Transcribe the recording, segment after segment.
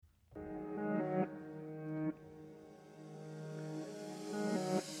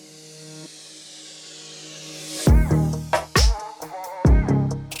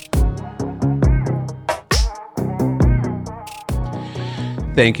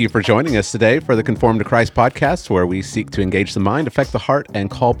Thank you for joining us today for the Conform to Christ podcast, where we seek to engage the mind, affect the heart, and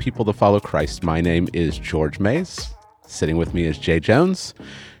call people to follow Christ. My name is George Mays. Sitting with me is Jay Jones,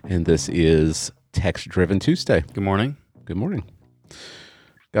 and this is Text Driven Tuesday. Good morning. Good morning.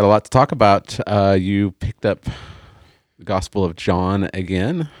 Got a lot to talk about. You picked up the Gospel of John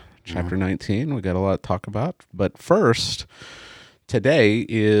again, chapter 19. We got a lot to talk about. But first, today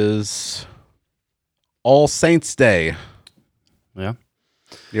is All Saints Day. Yeah.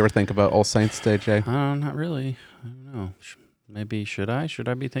 You ever think about All Saints Day, Jay? Not really. I don't know. Maybe should I? Should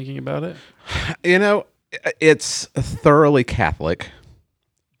I be thinking about it? You know, it's thoroughly Catholic,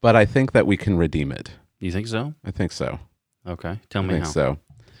 but I think that we can redeem it. You think so? I think so. Okay. Tell me I think how. so.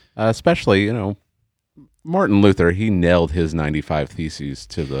 Especially, you know, Martin Luther, he nailed his 95 Theses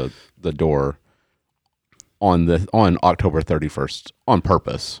to the door on October 31st on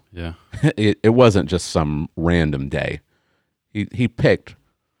purpose. Yeah. It wasn't just some random day. He picked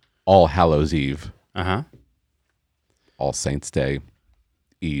All Hallows Eve, All Saints Day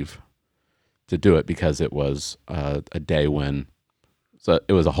Eve, to do it because it was a day when, so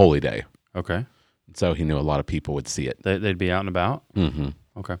it was a holy day. Okay. So he knew a lot of people would see it. They'd be out and about? Mm-hmm.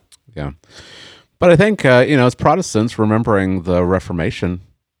 Okay. Yeah. But I think, as Protestants remembering the Reformation,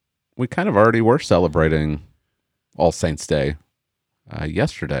 we kind of already were celebrating All Saints Day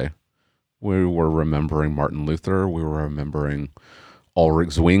yesterday. We were remembering Martin Luther. We were remembering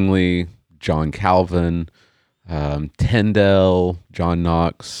Ulrich Zwingli, John Calvin, Tyndale, John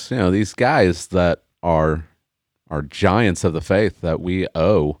Knox. You know, these guys that are giants of the faith that we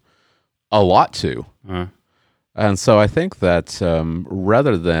owe a lot to. And so I think that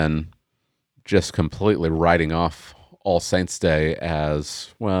rather than just completely writing off All Saints Day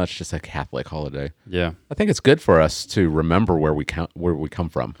as, well, it's just a Catholic holiday. Yeah. I think it's good for us to remember where we come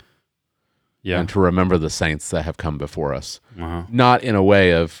from. Yeah. And to remember the saints that have come before us. Uh-huh. Not in a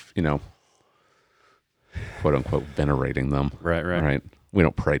way of, quote unquote, venerating them. Right. We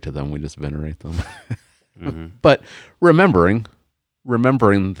don't pray to them, we just venerate them. Mm-hmm. But remembering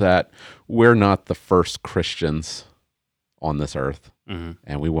that we're not the first Christians on this earth,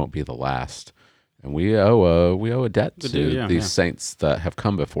 and we won't be the last. And we owe a debt to these saints that have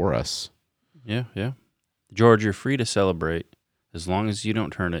come before us. Yeah. George, you're free to celebrate as long as you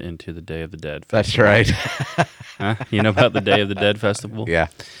don't turn it into the Day of the Dead festival. That's right. Huh? You know about the Day of the Dead festival? Yeah.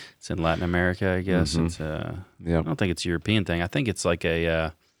 It's in Latin America, I guess. It's I don't think it's a European thing. I think it's like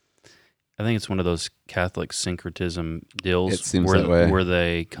I think it's one of those Catholic syncretism deals. It seems that way. Where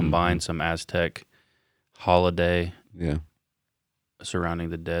they combine some Aztec holiday surrounding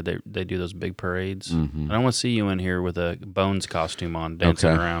the dead. They do those big parades. I don't want to see you in here with a Bones costume on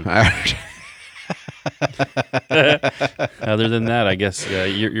dancing around. Other than that, I guess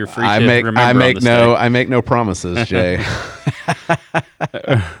you're free to remember I make no promises, Jay.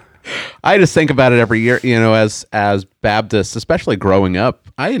 I just think about it every year, as Baptists, especially growing up,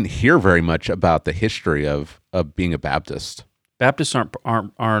 I didn't hear very much about the history of being a Baptist. Baptists aren't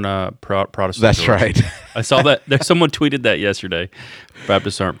Protestant. That's right. I saw that. Someone tweeted that yesterday.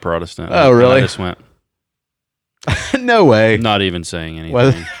 Baptists aren't Protestant. Oh, really? I just went, no way. not even saying anything.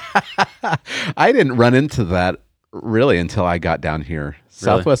 Well, I didn't run into that really until I got down here.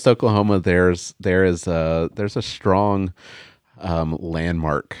 Southwest Oklahoma, there is a strong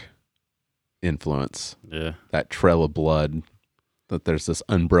landmark influence. Yeah. That trail of blood. That there's this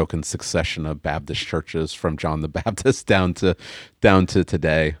unbroken succession of Baptist churches from John the Baptist down to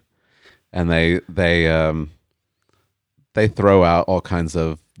today, and they throw out all kinds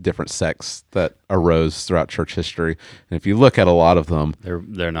of different sects that arose throughout church history. And if you look at a lot of them,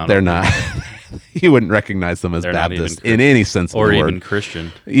 they're not. You wouldn't recognize them as Baptist in any sense of the word, or even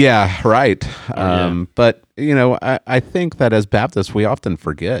Christian. Yeah, right. But I think that as Baptists, we often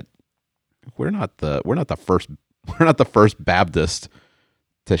forget we're not the first Baptist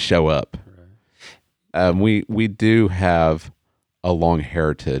to show up. Right. We do have a long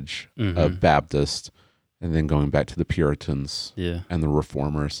heritage of Baptist, and then going back to the Puritans and the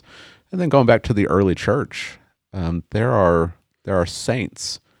Reformers, and then going back to the early church. There are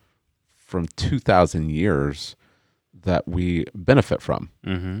saints from 2,000 years that we benefit from.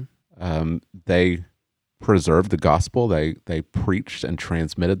 They preserved the gospel. They preached and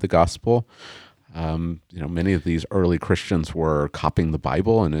transmitted the gospel. Many of these early Christians were copying the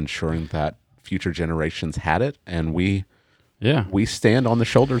Bible and ensuring that future generations had it, and we stand on the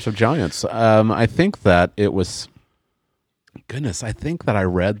shoulders of giants. I think that it was, I think that I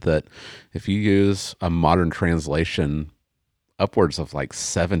read that if you use a modern translation, upwards of like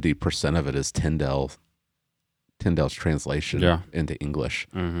 70% of it is Tyndale's translation into English.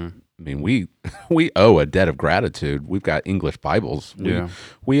 mean, we owe a debt of gratitude. We've got English Bibles. Yeah.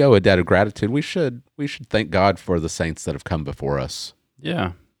 We owe a debt of gratitude. We should thank God for the saints that have come before us.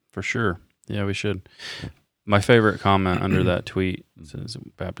 Yeah, for sure. Yeah, we should. My favorite comment under that tweet, says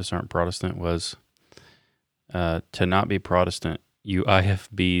Baptists aren't Protestant, was to not be Protestant, you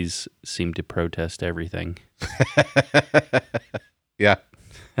IFBs seem to protest everything. Yeah.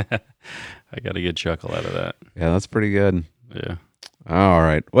 I got a good chuckle out of that. Yeah, that's pretty good. Yeah. All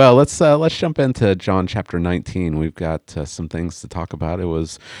right. Well, let's jump into John chapter 19. We've got some things to talk about. It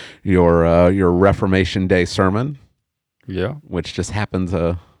was your Reformation Day sermon. Yeah. Which just happened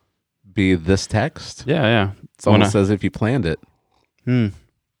to be this text. Yeah. It's almost as if you planned it. When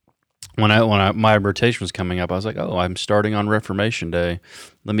my rotation was coming up, I was like, oh, I'm starting on Reformation Day.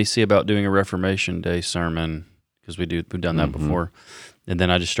 Let me see about doing a Reformation Day sermon, because we've done that before. And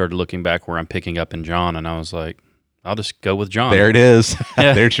then I just started looking back where I'm picking up in John, and I was like, I'll just go with John. There it is.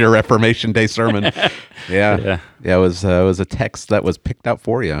 Yeah. There's your Reformation Day sermon. Yeah. It was a text that was picked out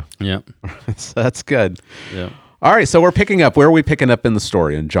for you. Yeah. So that's good. Yeah. All right, so we're picking up. Where are we picking up in the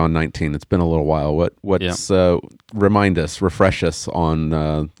story in John 19? It's been a little while. What's remind us, refresh us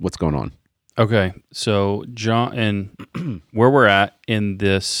on what's going on. Okay, so John, and where we're at in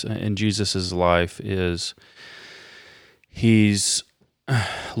Jesus's life is he's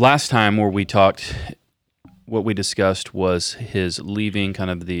last time where we talked. What we discussed was his leaving kind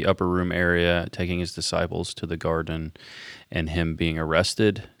of the upper room area, taking his disciples to the garden, and him being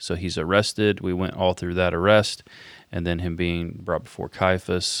arrested. So he's arrested. We went all through that arrest, and then him being brought before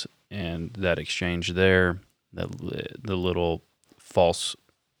Caiaphas, and that exchange there, the little false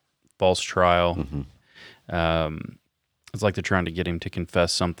trial. It's like they're trying to get him to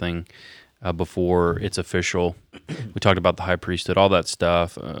confess something before it's official. We talked about the high priesthood, all that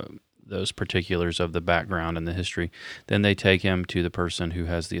stuff. Those particulars of the background and the history. Then they take him to the person who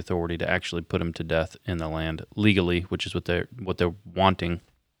has the authority to actually put him to death in the land legally, which is what they're wanting.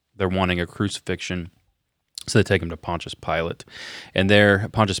 They're wanting a crucifixion. So they take him to Pontius Pilate. And there,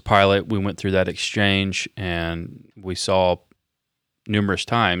 Pontius Pilate, we went through that exchange, and we saw numerous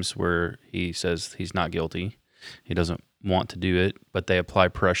times where he says he's not guilty. He doesn't want to do it, but they apply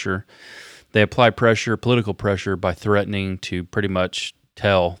pressure. They apply pressure, political pressure, by threatening to pretty much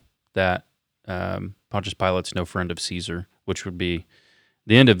tell that Pontius Pilate's no friend of Caesar, which would be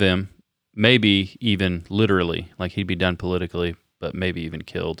the end of him, maybe even literally, like he'd be done politically, but maybe even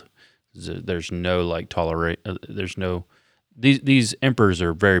killed. There's no these emperors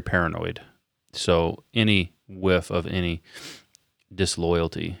are very paranoid, so any whiff of any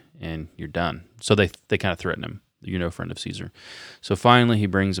disloyalty and you're done. So they kind of threaten him. You're no friend of Caesar. So finally he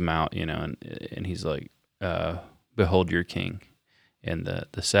brings him out, and he's like, behold your king. And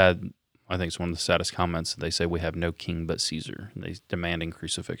the sad, I think it's one of the saddest comments, they say, we have no king but Caesar. And they demanding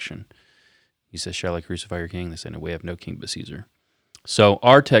crucifixion. He says, shall I crucify your king? They say, no, we have no king but Caesar. So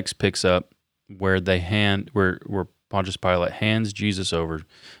our text picks up where where Pontius Pilate hands Jesus over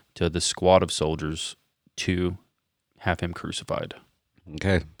to the squad of soldiers to have him crucified.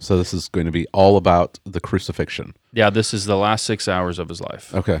 Okay, so this is going to be all about the crucifixion. Yeah, this is the last 6 hours of his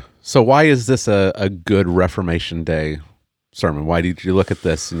life. Okay, so why is this a good Reformation Day sermon? Why did you look at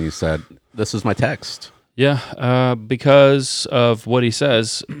this and you said, this is my text? Yeah, because of what he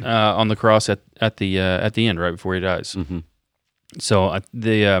says on the cross at the end, right before he dies. Mm-hmm. So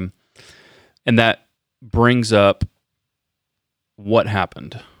and that brings up what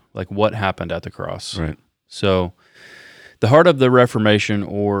happened, like what happened at the cross. Right. So the heart of the Reformation,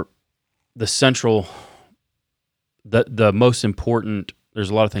 or the central, the most important. There's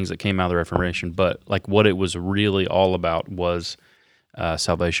a lot of things that came out of the Reformation, but like what it was really all about was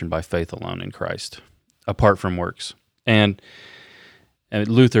salvation by faith alone in Christ, apart from works. And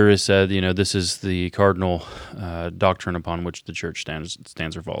Luther has said, this is the cardinal doctrine upon which the church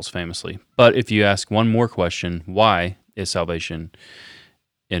stands or falls, famously. But if you ask one more question, why is salvation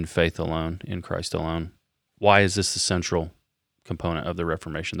in faith alone, in Christ alone? Why is this the central component of the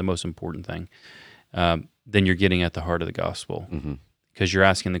Reformation, the most important thing? Then you're getting at the heart of the gospel. Mm-hmm. Because you're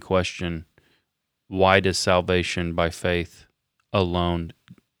asking the question, why does salvation by faith alone,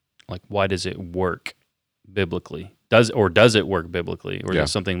 like why does it work biblically? Does it work biblically? Or is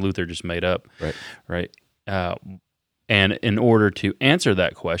it something Luther just made up? Right. And in order to answer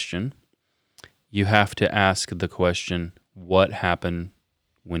that question, you have to ask the question, what happened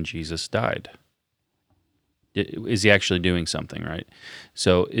when Jesus died? Is he actually doing something, right?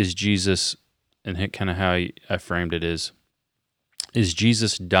 So is Jesus, and kind of how I framed it is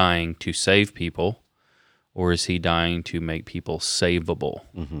Jesus dying to save people, or is he dying to make people savable,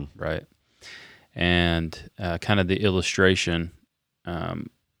 right? And kind of the illustration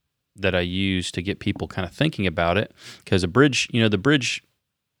that I use to get people kind of thinking about it. Because a bridge,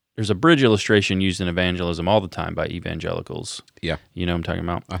 there's a bridge illustration used in evangelism all the time by evangelicals. Yeah. You know what I'm talking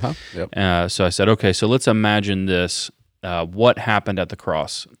about? Uh-huh. Yep. So I said, okay, so let's imagine this. What happened at the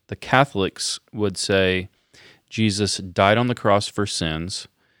cross? The Catholics would say Jesus died on the cross for sins,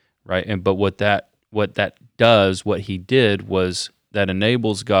 right? But what he did was that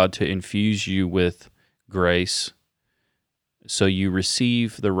enables God to infuse you with grace, so you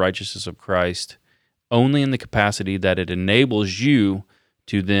receive the righteousness of Christ only in the capacity that it enables you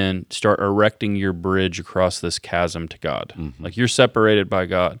to then start erecting your bridge across this chasm to God. Mm-hmm. Like you're separated by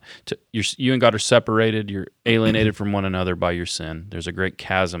God. You and God are separated. You're alienated from one another by your sin. There's a great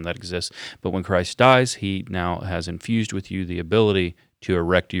chasm that exists. But when Christ dies, he now has infused with you the ability to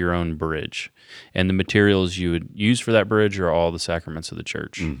erect your own bridge. And the materials you would use for that bridge are all the sacraments of the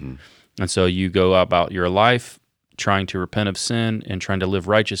church. Mm-hmm. And so you go about your life trying to repent of sin and trying to live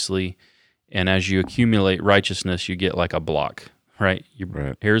righteously. And as you accumulate righteousness, you get like a block, right?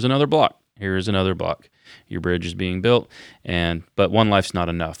 Right. Here's another block. Here's another block. Your bridge is being built, but one life's not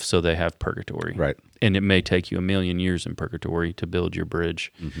enough, so they have purgatory. Right. And it may take you 1,000,000 years in purgatory to build your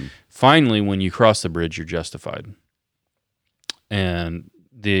bridge. Mm-hmm. Finally, when you cross the bridge, you're justified. And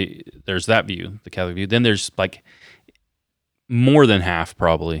there's that view, the Catholic view. Then there's like more than half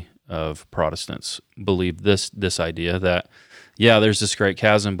probably of Protestants believe this idea that, yeah, there's this great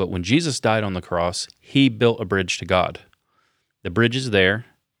chasm, but when Jesus died on the cross, he built a bridge to God. The bridge is there,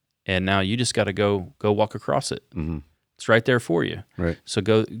 and now you just got to go walk across it. Mm-hmm. It's right there for you. Right. So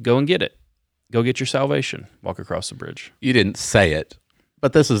go and get it. Go get your salvation. Walk across the bridge. You didn't say it,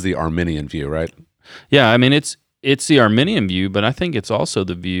 but this is the Arminian view, right? Yeah, I mean it's the Arminian view, but I think it's also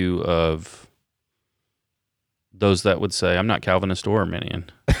the view of those that would say, I'm not Calvinist or Arminian.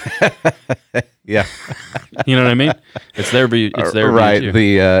 Yeah. You know what I mean? It's their view. It's their right. view.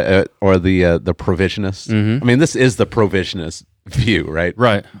 The provisionists. Mm-hmm. I mean, this is the provisionist view, right?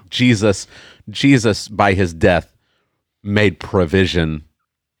 Right. Jesus by his death made provision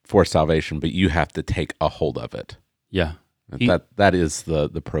for salvation, but you have to take a hold of it. Yeah. That is the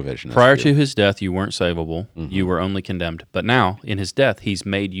provisionist. Prior view. to his death, you weren't savable. Mm-hmm. You were only condemned. But now, in his death, he's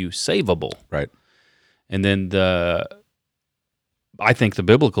made you savable. Right. And then I think the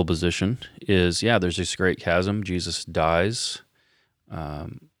biblical position is, there's this great chasm. Jesus dies.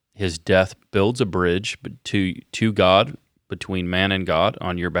 His death builds a bridge to God, between man and God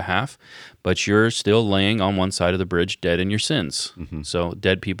on your behalf, but you're still laying on one side of the bridge dead in your sins. Mm-hmm. So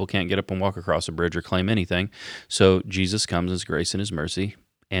dead people can't get up and walk across a bridge or claim anything. So Jesus comes in his grace and his mercy,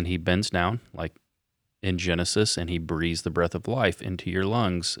 and he bends down like in Genesis, and he breathes the breath of life into your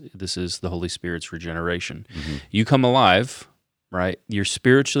lungs. This is the Holy Spirit's regeneration. Mm-hmm. You come alive, right? You're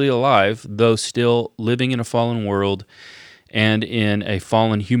spiritually alive, though still living in a fallen world and in a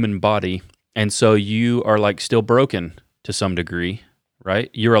fallen human body. And so you are like still broken to some degree,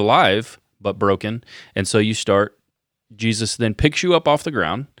 right? You're alive, but broken. And so Jesus then picks you up off the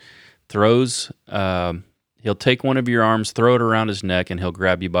ground, he'll take one of your arms, throw it around his neck, and he'll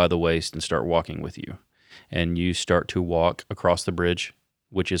grab you by the waist and start walking with you. And you start to walk across the bridge,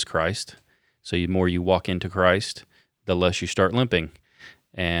 which is Christ. So the more you walk into Christ, the less you start limping.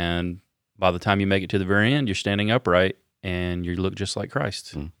 And by the time you make it to the very end, you're standing upright and you look just like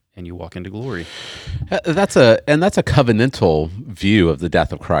Christ. And you walk into glory. That's a covenantal view of the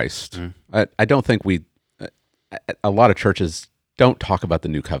death of Christ. I don't think a lot of churches don't talk about the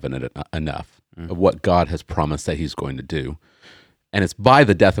new covenant enough of what God has promised that he's going to do. And it's by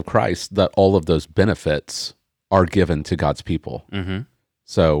the death of Christ that all of those benefits are given to God's people. Mm-hmm.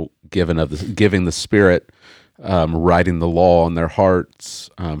 So giving the Spirit, writing the law on their hearts,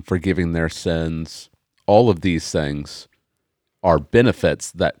 forgiving their sins, all of these things are benefits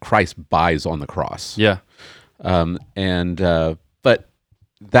that Christ buys on the cross. Yeah. But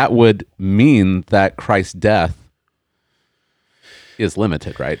that would mean that Christ's death is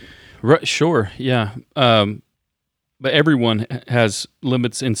limited, right? Right. Sure. Yeah. But everyone has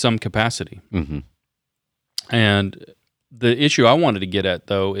limits in some capacity. Mm-hmm. And the issue I wanted to get at,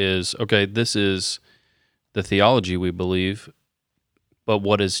 though, is, okay, this is the theology we believe, but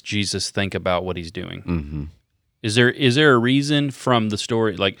what does Jesus think about what he's doing? Mm-hmm. Is there a reason from the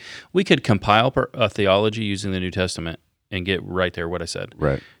story? Like, we could compile a theology using the New Testament and get right there what I said.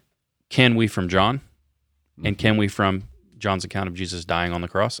 Right. Can we from John? Mm-hmm. And can we from John's account of Jesus dying on the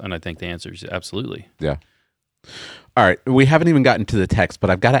cross? And I think the answer is absolutely. Yeah. All right. We haven't even gotten to the text,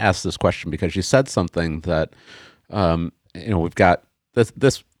 but I've got to ask this question because you said something that, we've got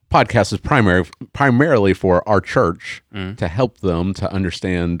this podcast is primarily for our church to help them to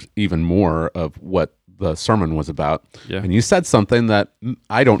understand even more of what the sermon was about. Yeah. And you said something that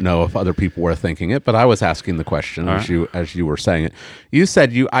I don't know if other people were thinking it, but I was asking the question as you were saying it. You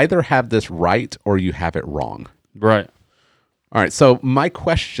said you either have this right or you have it wrong. Right. All right. So my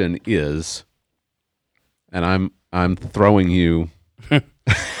question is, and I'm throwing you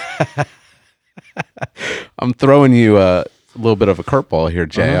I'm throwing you a little bit of a curveball here,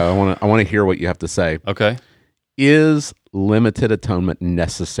 Jay. I want to hear what you have to say. Okay. Is limited atonement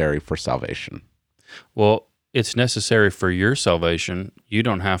necessary for salvation? Well, it's necessary for your salvation. You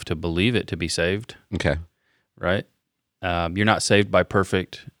don't have to believe it to be saved. Okay. Right? You're not saved by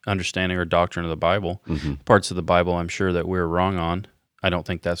perfect understanding or doctrine of the Bible. Mm-hmm. Parts of the Bible I'm sure that we're wrong on. I don't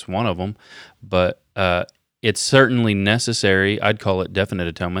think that's one of them. But it's certainly necessary. I'd call it definite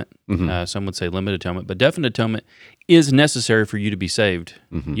atonement. Mm-hmm. Some would say limited atonement. But definite atonement is necessary for you to be saved.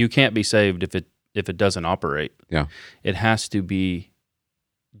 Mm-hmm. You can't be saved if it doesn't operate. Yeah. It has to be,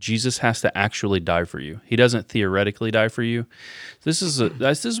 Jesus has to actually die for you. He doesn't theoretically die for you. This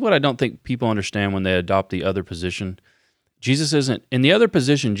is what I don't think people understand when they adopt the other position. Jesus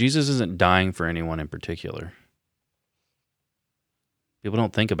isn't dying for anyone in particular. People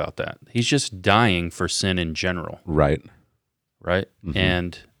don't think about that. He's just dying for sin in general. Right. Right? Mm-hmm.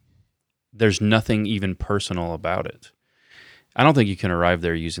 And there's nothing even personal about it. I don't think you can arrive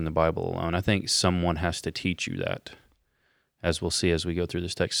there using the Bible alone. I think someone has to teach you that, as we'll see as we go through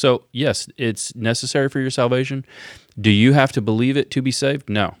this text. So, yes, it's necessary for your salvation. Do you have to believe it to be saved?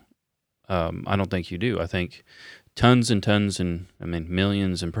 No. I don't think you do. I think tons and tons and,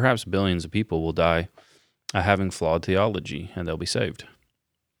 millions and perhaps billions of people will die having flawed theology, and they'll be saved.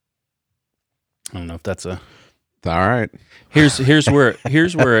 I don't know if that's all right. Here's where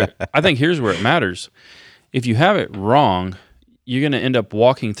I think here's where it matters. If you have it wrong, you're going to end up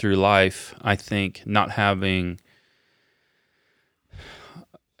walking through life, I think, not having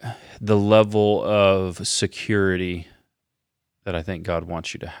the level of security that I think God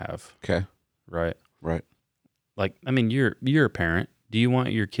wants you to have. Okay. Right. Right. Like, you're a parent. Do you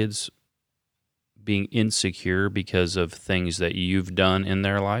want your kids being insecure because of things that you've done in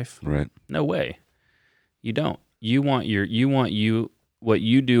their life? Right. No way. You don't. You want what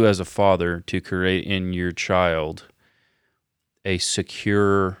you do as a father to create in your child a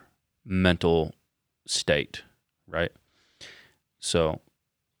secure mental state, right? So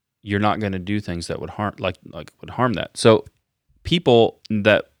you're not going to do things that would harm would harm that. So people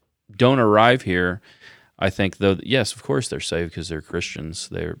that don't arrive here, I think, though, yes, of course they're saved because they're Christians.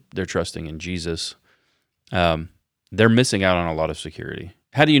 They're trusting in Jesus. They're missing out on a lot of security.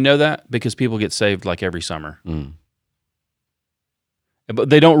 How do you know that? Because people get saved like every summer. Mm. But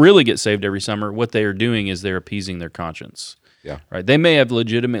they don't really get saved every summer. What they are doing is they're appeasing their conscience. Yeah. Right. They may have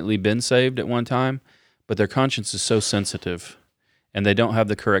legitimately been saved at one time, but their conscience is so sensitive and they don't have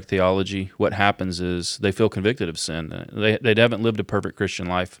the correct theology. What happens is they feel convicted of sin. They haven't lived a perfect Christian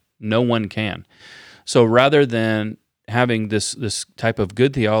life. No one can. So rather than having this type of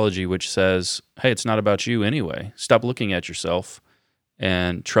good theology which says, hey, it's not about you anyway. Stop looking at yourself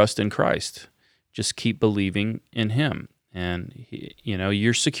and trust in Christ. Just keep believing in Him. And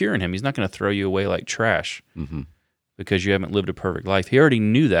you're secure in Him. He's not going to throw you away like trash because you haven't lived a perfect life. He already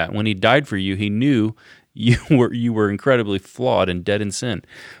knew that. When He died for you, He knew you were incredibly flawed and dead in sin.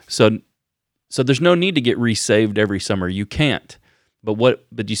 So there's no need to get resaved every summer. You can't.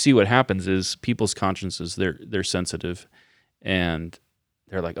 But you see what happens is people's consciences, they're sensitive, and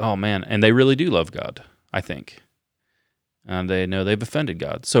they're like, oh man, and they really do love God, I think. And they know they've offended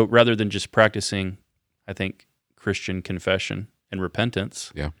God. So rather than just practicing, I think, Christian confession and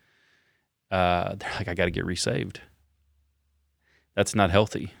repentance, they're like, I got to get resaved. That's not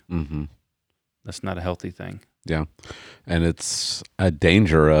healthy. Mm-hmm. That's not a healthy thing. Yeah, and it's a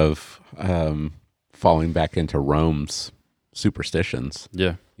danger of falling back into Rome's superstitions.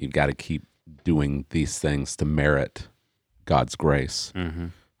 Yeah, you've got to keep doing these things to merit God's grace,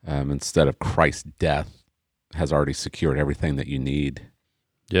 instead of Christ's death has already secured everything that you need.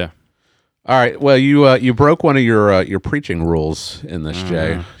 Yeah. All right. Well, you broke one of your preaching rules in this,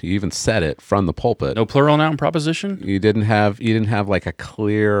 Jay. You even said it from the pulpit. No plural noun proposition? You didn't have like a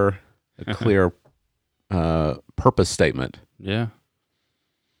clear purpose statement. Yeah.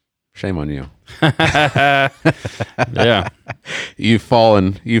 Shame on you. Yeah. You've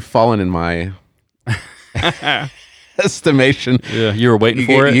fallen in my estimation. Yeah, you were waiting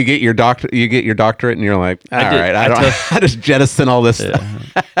for it. You get your doctorate, and you're like, I just jettison all this stuff.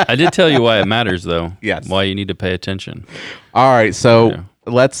 I did tell you why it matters, though. Yes. Why you need to pay attention. All right, so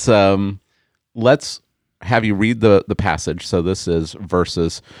let's have you read the passage. So this is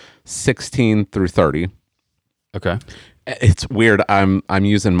verses 16 through 30. Okay. It's weird. I'm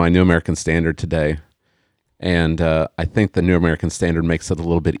using my New American Standard today, And I think the New American Standard makes it a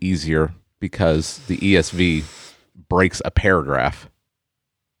little bit easier because the ESV breaks a paragraph.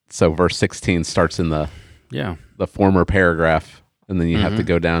 So verse 16 starts in the former paragraph, and then you have to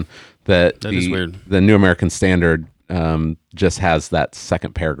go down. That is weird. The New American Standard just has that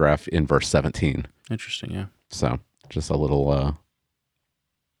second paragraph in verse 17. Interesting, yeah. So just a little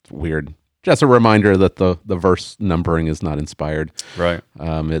weird. Just a reminder that the verse numbering is not inspired. Right.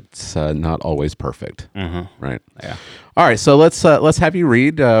 It's not always perfect. Right. Yeah. All right. So let's have you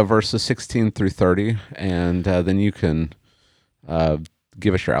read verses 16 through 30, and then you can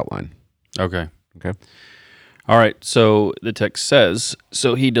give us your outline. Okay. Okay. All right. So the text says,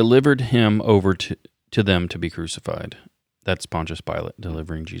 "So he delivered him over to them to be crucified." That's Pontius Pilate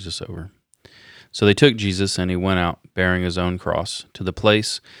delivering Jesus over. So they took Jesus, and he went out bearing his own cross to the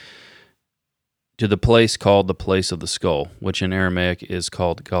place called the place of the skull, which in Aramaic is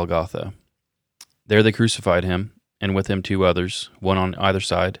called Golgotha. There they crucified him, and with him 2 others, one on either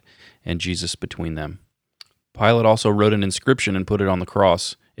side, and Jesus between them. Pilate also wrote an inscription and put it on the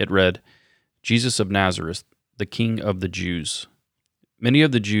cross. It read, "Jesus of Nazareth, the King of the Jews." Many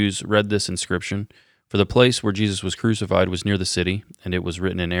of the Jews read this inscription, for the place where Jesus was crucified was near the city, and it was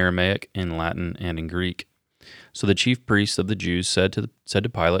written in Aramaic, in Latin, and in Greek. So the chief priests of the Jews said to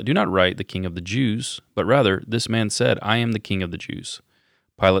Pilate, "Do not write the King of the Jews, but rather, this man said, 'I am the King of the Jews.'"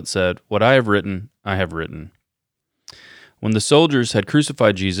 Pilate said, "What I have written, I have written." When the soldiers had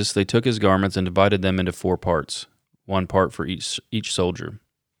crucified Jesus, they took his garments and divided them into 4 parts, 1 part for each soldier.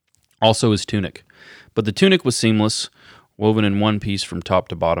 Also his tunic. But the tunic was seamless, woven in one piece from top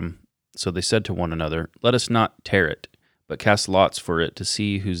to bottom. So they said to one another, "Let us not tear it, but cast lots for it to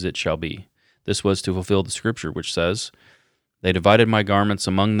see whose it shall be." This was to fulfill the scripture, which says, "They divided my garments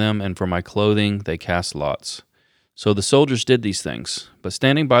among them, and for my clothing they cast lots." So the soldiers did these things. But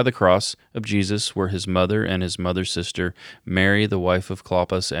standing by the cross of Jesus were his mother and his mother's sister, Mary, the wife of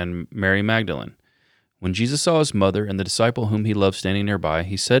Clopas, and Mary Magdalene. When Jesus saw his mother and the disciple whom he loved standing nearby,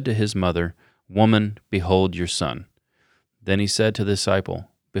 he said to his mother, "Woman, behold your son." Then he said to the disciple,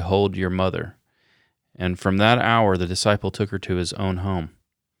 "Behold your mother." And from that hour the disciple took her to his own home.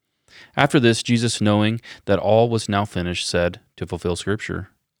 After this, Jesus, knowing that all was now finished, said, to fulfill Scripture,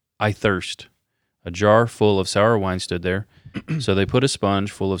 "I thirst." A jar full of sour wine stood there, so they put a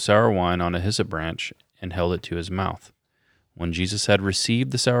sponge full of sour wine on a hyssop branch and held it to his mouth. When Jesus had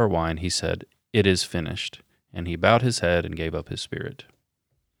received the sour wine, he said, "It is finished." And he bowed his head and gave up his spirit.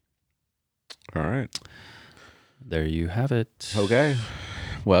 All right. There you have it. Okay.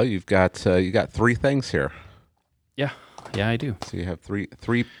 Well, you got 3 things here. Yeah, I do. So you have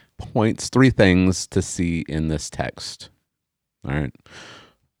three points, 3 things to see in this text. All right.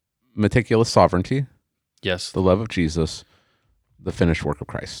 Meticulous sovereignty. Yes. The love of Jesus. The finished work of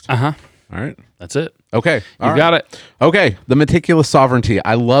Christ. Uh-huh. All right. That's it. Okay. You got it. Okay. The meticulous sovereignty.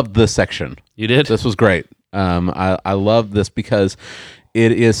 I loved this section. You did? This was great. I love this because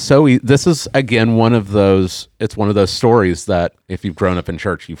it is so. This is again one of those. It's one of those stories that if you've grown up in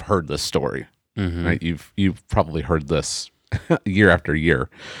church, you've heard this story, right? You've probably heard this year after year,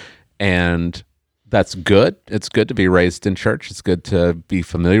 and that's good. It's good to be raised in church. It's good to be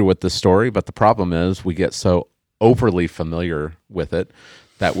familiar with this story. But the problem is we get so overly familiar with it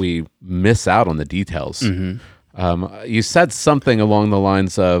that we miss out on the details. You said something along the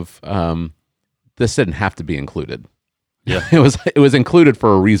lines of this didn't have to be included. Yeah. It was included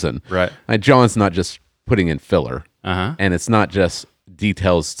for a reason. Right. John's not just putting in filler, Uh-huh. and it's not just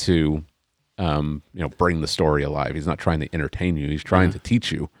details to bring the story alive. He's not trying to entertain you. He's trying to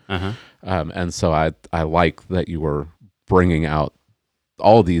teach you. Uh-huh. And so I like that you were bringing out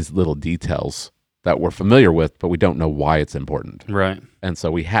all these little details that we're familiar with, but we don't know why it's important. Right. And so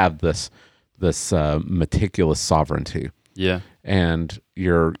we have this meticulous sovereignty. Yeah. And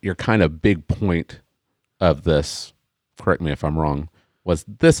your kind of big point of this, correct me if I'm wrong, was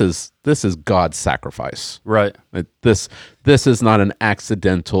this is God's sacrifice. Right. This is not an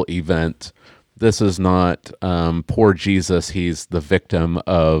accidental event. This is not poor Jesus. He's the victim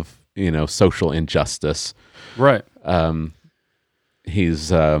of social injustice. Right.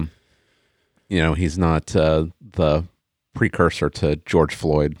 He's he's not the precursor to George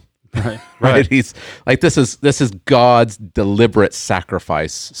Floyd. Right. Right. He's like this is God's deliberate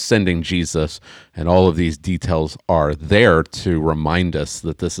sacrifice sending Jesus, and all of these details are there to remind us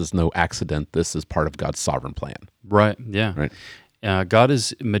that this is no accident. This is part of God's sovereign plan. Right. Yeah. Right. God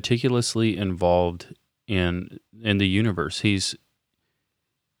is meticulously involved in the universe.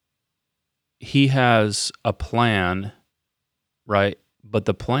 He has a plan, right? But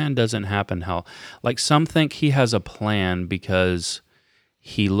the plan doesn't happen how, like some think he has a plan because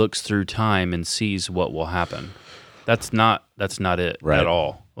he looks through time and sees what will happen. That's not it Right. at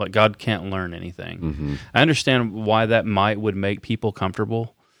all. Like, God can't learn anything. Mm-hmm. I understand why that would make people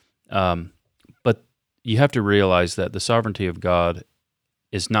comfortable, but you have to realize that the sovereignty of God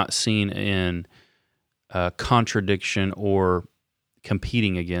is not seen in contradiction or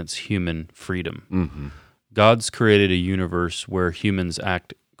competing against human freedom. Mm-hmm. God's created a universe where humans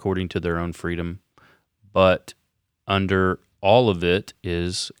act according to their own freedom, but under all of it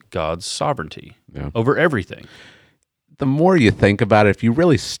is God's sovereignty over everything. The more you think about it, if you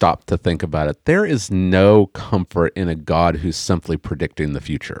really stop to think about it, there is no comfort in a God who's simply predicting the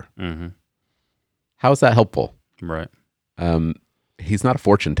future. Mm-hmm. How is that helpful? Right. He's not a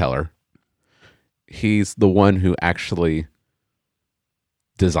fortune teller. He's the one who actually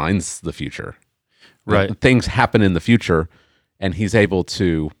designs the future. Right. Things happen in the future, and he's able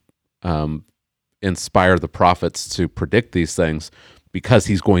to inspire the prophets to predict these things because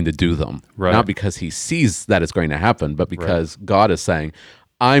he's going to do them. Right. Not because he sees that it's going to happen, but because God is saying,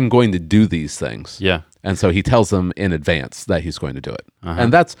 I'm going to do these things. Yeah. And so he tells them in advance that he's going to do it. Uh-huh.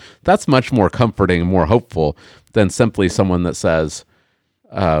 And that's much more comforting and more hopeful than simply someone that says,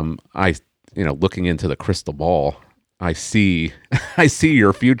 looking into the crystal ball, I see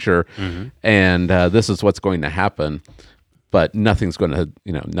your future, Mm-hmm. and this is what's going to happen, but nothing's going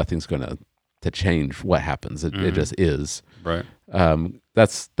to change what happens. It just is. Right.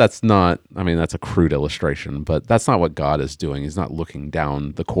 That's not. I mean, that's a crude illustration, but that's not what God is doing. He's not looking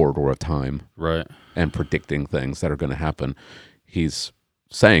down the corridor of time, Right. and predicting things that are going to happen. He's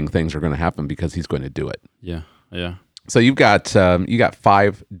saying things are going to happen because he's going to do it. Yeah. Yeah. So you got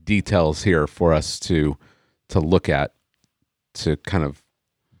 5 details here for us to look at to kind of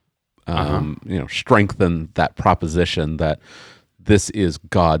strengthen that proposition that this is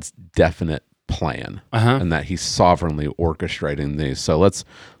God's definite plan, and that he's sovereignly orchestrating these. So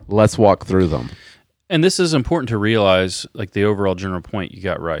let's walk through them. And this is important to realize, like the overall general point you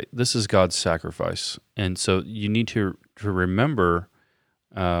got right. This is God's sacrifice. And so you need to remember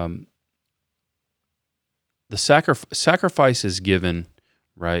the sacrifice is given,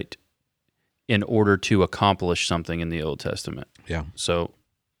 right, in order to accomplish something in the Old Testament. Yeah. So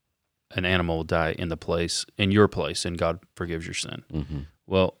an animal will die in your place, and God forgives your sin. Mm-hmm.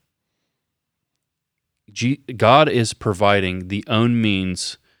 Well, God is providing the own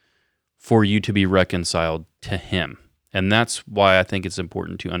means for you to be reconciled to Him. And that's why I think it's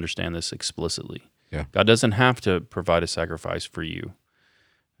important to understand this explicitly. Yeah. God doesn't have to provide a sacrifice for you,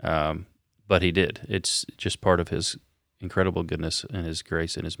 but He did. It's just part of His incredible goodness and His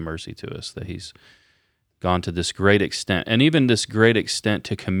grace and His mercy to us that He's gone to this great extent, and even this great extent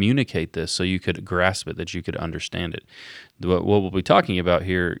to communicate this so you could grasp it, that you could understand it. What we'll be talking about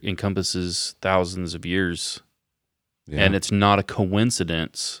here encompasses thousands of years, and it's not a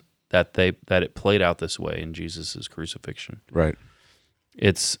coincidence that it played out this way in Jesus' crucifixion. Right.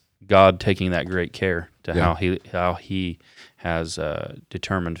 It's God taking that great care to how He has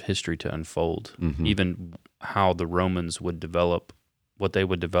determined history to unfold, even how the Romans would develop, what they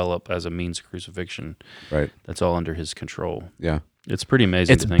would develop as a means of crucifixion. Right. That's all under His control. Yeah. It's pretty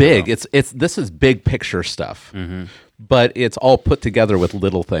amazing. It's big. This is big picture stuff, but it's all put together with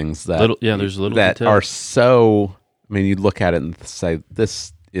little things that there's little that details. are so. I mean, you look at it and say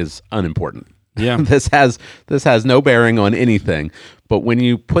this is unimportant. Yeah. this has no bearing on anything. But when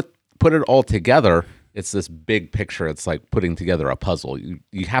you put it all together, it's this big picture. It's like putting together a puzzle.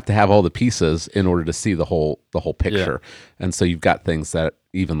 You have to have all the pieces in order to see the whole picture. Yeah. And so you've got things that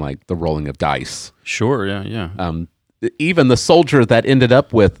even like the rolling of dice. Sure. Yeah. Even the soldier that ended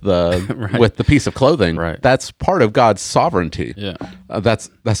up with the right. with the piece of clothing. Right. That's part of God's sovereignty. Yeah. That's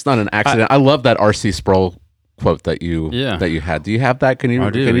not an accident. I love that R.C. Sproul quote that you had. Do you have that? Can you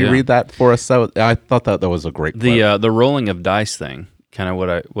read that for us? So I thought that was a great quote. The rolling of dice thing, kind of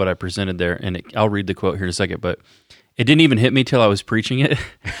what I presented there, and I'll read the quote here in a second, but it didn't even hit me till I was preaching it.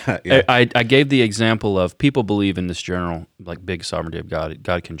 Yeah. I gave the example of people believe in this general, like, big sovereignty of God.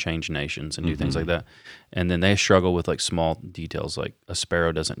 God can change nations and do things like that, and then they struggle with like small details, like a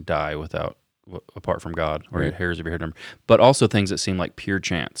sparrow doesn't die apart from God, or right. hairs of your head number, but also things that seem like pure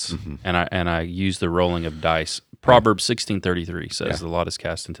chance. And I use the rolling of dice. Proverbs 16:33 says, "The lot is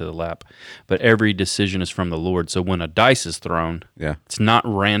cast into the lap, but every decision is from the Lord." So when a dice is thrown, it's not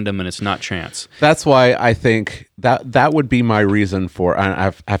random and it's not chance. That's why I think that would be my reason for. And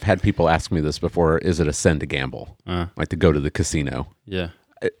I've had people ask me this before: is it a sin to gamble, like to go to the casino? Yeah,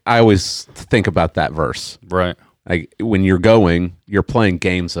 I always think about that verse. Right. Like when you're playing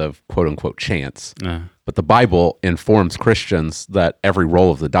games of quote unquote chance, but the Bible informs Christians that every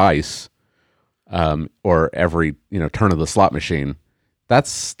roll of the dice, or every turn of the slot machine,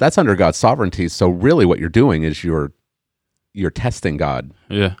 that's under God's sovereignty. So really, what you're doing is you're testing God,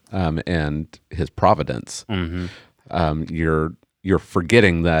 Yeah. and His providence. Mm-hmm. You're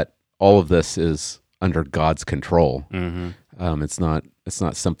forgetting that all of this is under God's control. Mm-hmm. It's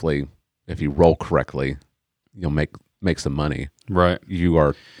not simply if you roll correctly, you'll make some money. Right. You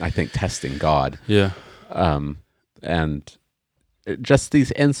are, I think, testing God. Yeah. And just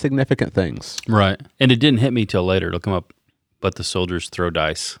these insignificant things. Right. And it didn't hit me till later. It'll come up, but the soldiers throw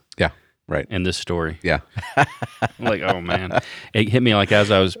dice. Yeah. Right. In this story. Yeah. I'm like, oh man. It hit me like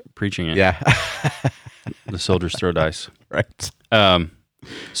as I was preaching it. Yeah. The soldiers throw dice. Right.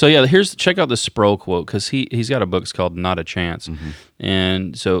 So yeah, check out the Sproul quote, because he's got a book called Not a Chance. Mm-hmm.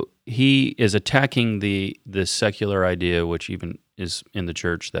 And so he is attacking the secular idea, which even is in the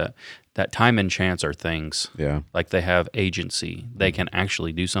church, that time and chance are things. Yeah. Like they have agency. They can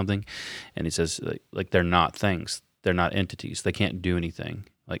actually do something. And he says like they're not things. They're not entities. They can't do anything.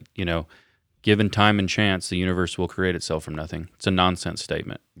 Like, given time and chance, the universe will create itself from nothing. It's a nonsense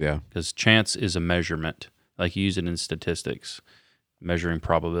statement. Yeah. Because chance is a measurement. Like you use it in statistics, measuring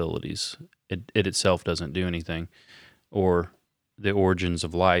probabilities. It itself doesn't do anything. Or the origins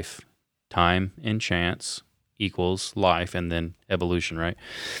of life, time and chance equals life, and then evolution, right?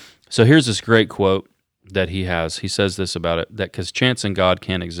 So here's this great quote that he has. He says this about it, that because chance and God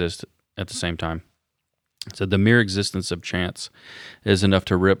can't exist at the same time. So the mere existence of chance is enough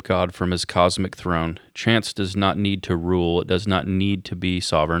to rip God from his cosmic throne. Chance does not need to rule. It does not need to be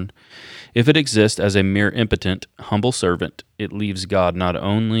sovereign. If it exists as a mere impotent, humble servant, it leaves God not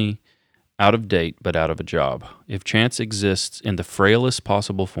only out of date, but out of a job. If chance exists in the frailest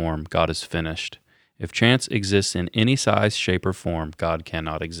possible form, God is finished. If chance exists in any size, shape, or form, God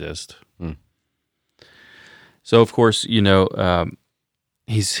cannot exist. So, of course,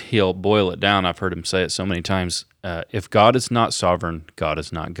 he'll boil it down. I've heard him say it so many times. If God is not sovereign, God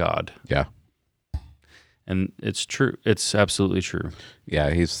is not God. Yeah. And it's true. It's absolutely true.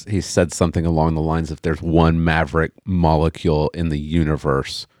 Yeah, he's said something along the lines of there's one maverick molecule in the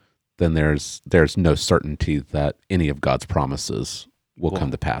universe, then there's no certainty that any of God's promises will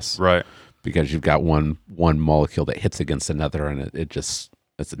come to pass. Right. Because you've got one molecule that hits against another, and it's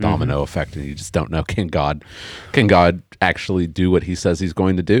a domino effect, and you just don't know, can God actually do what he says he's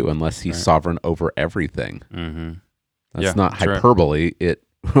going to do unless he's sovereign over everything? Mm-hmm. That's not hyperbole. Right.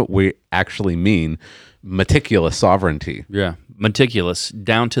 We actually mean meticulous sovereignty. Yeah, meticulous,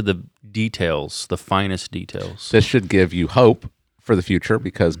 down to the details, the finest details. This should give you hope for the future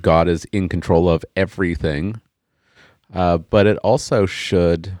because God is in control of everything. But it also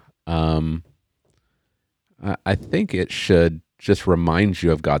should, I think it should just remind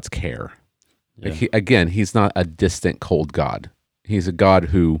you of God's care. Yeah. Again, he's not a distant, cold God. He's a God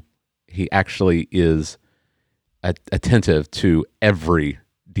who he actually is attentive to every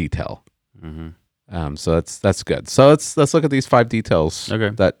detail. Mm-hmm. So that's good. So let's look at these 5 details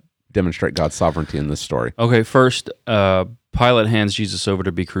that demonstrate God's sovereignty in this story. Okay, first, Pilate hands Jesus over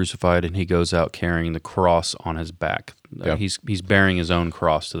to be crucified, and he goes out carrying the cross on his back. He's bearing his own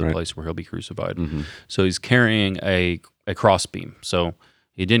cross to the place where he'll be crucified. Mm-hmm. So he's carrying a crossbeam. So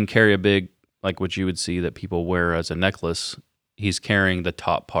he didn't carry a big, like what you would see that people wear as a necklace. He's carrying the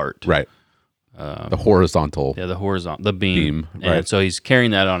top part. Right. The horizontal. Yeah, the beam. Right. And so he's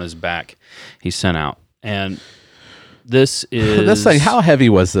carrying that on his back. He's sent out. And this is this thing. How heavy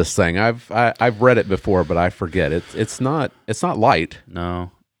was this thing? I've read it before, but I forget. It's not light.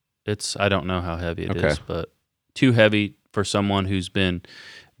 No, I don't know how heavy it is, but too heavy for someone who's been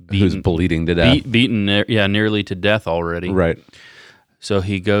who's bleeding to death, beaten nearly to death already. Right. So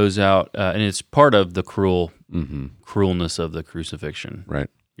he goes out, and it's part of the cruelness of the crucifixion. Right.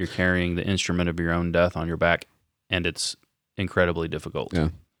 You're carrying the instrument of your own death on your back, and it's incredibly difficult. Yeah.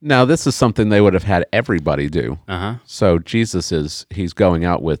 Now, this is something they would have had everybody do. Uh-huh. So Jesus he's going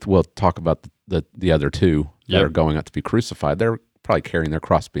out with, we'll talk about the other 2 that are going out to be crucified. They're probably carrying their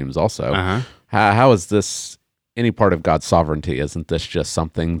crossbeams also. Uh-huh. How is this any part of God's sovereignty? Isn't this just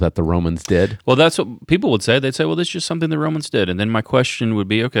something that the Romans did? Well, that's what people would say. They'd say, well, this is just something the Romans did. And then my question would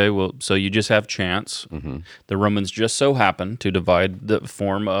be, okay, well, so you just have chance. Mm-hmm. The Romans just so happen to divide the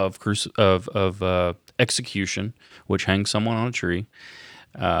form of execution, which hangs someone on a tree.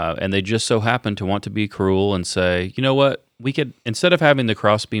 And they just so happen to want to be cruel and say, you know what, we could, instead of having the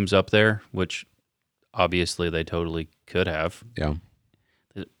crossbeams up there, which obviously they totally could have. Yeah.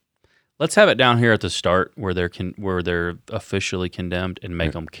 Let's have it down here at the start where they're officially condemned and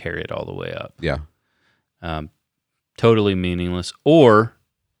make them carry it all the way up. Yeah. Totally meaningless. Or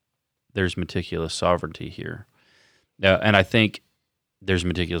there's meticulous sovereignty here. And I think there's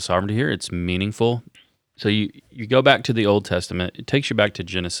meticulous sovereignty here. It's meaningful. So you go back to the Old Testament. It takes you back to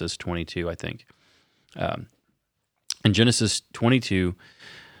Genesis 22, I think. In Genesis 22,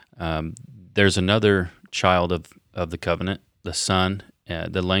 there's another child of the covenant, the son.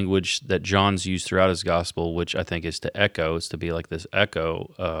 The language that John's used throughout his gospel, which I think is to echo, is to be like this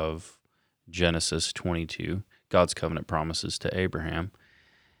echo of Genesis 22, God's covenant promises to Abraham.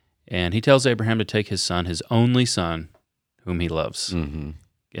 And he tells Abraham to take his son, his only son, whom he loves. Mm-hmm.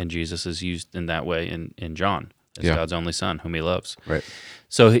 And Jesus is used in that way in John as Yeah. God's only son, whom he loves. Right.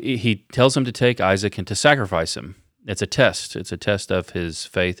 So he tells him to take Isaac and to sacrifice him. It's a test. It's a test of his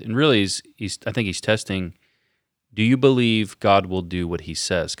faith. And really, I think he's testing, do you believe God will do what he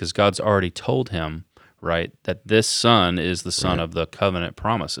says? Because God's already told him, right, that this son is the son Right. of the covenant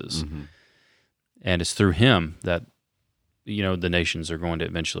promises. Mm-hmm. And it's through him that, the nations are going to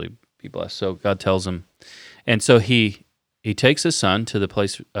eventually be blessed. So God tells him. And so he takes his son to the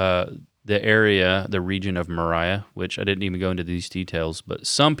place, the area, the region of Moriah, which I didn't even go into these details, but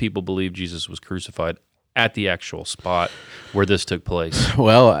some people believe Jesus was crucified at the actual spot where this took place.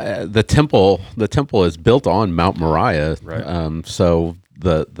 Well, the temple is built on Mount Moriah, Right. so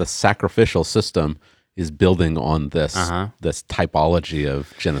the sacrificial system is building on this Uh-huh. this typology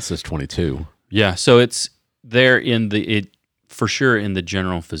of Genesis 22. Yeah, so it's there for sure in the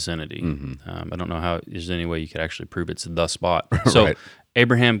general vicinity. Mm-hmm. I don't know how there's any way you could actually prove it's the spot. So Right.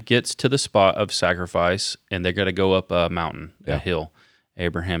 Abraham gets to the spot of sacrifice, and they're going to go up a mountain, a Yeah. hill.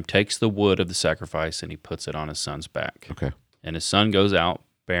 Abraham takes the wood of the sacrifice and he puts it on his son's back. Okay. And his son goes out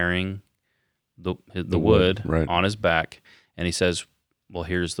bearing the wood, wood right. on his back, and he says, well,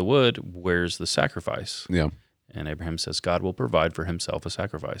 here's the wood, where's the sacrifice? Yeah. And Abraham says, God will provide for himself a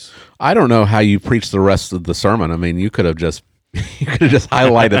sacrifice. I don't know how you preach the rest of the sermon. I mean, you could have just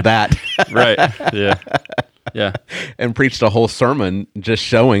highlighted that Right, yeah, yeah. and preached a whole sermon just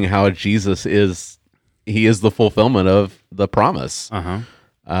showing how Jesus is the fulfillment of the promise.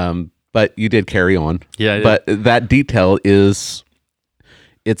 Uh-huh. But you did carry on. Yeah, I did. But that detail it's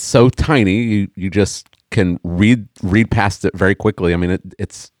so tiny. You just can read past it very quickly. I mean,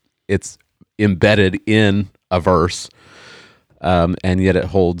 it's embedded in a verse, and yet it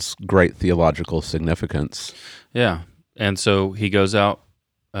holds great theological significance. Yeah. And so he goes out.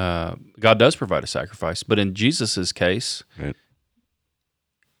 God does provide a sacrifice, but in Jesus's case, Right.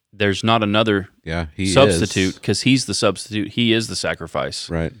 there's not another Yeah, he substitute because he's the substitute. He is the sacrifice.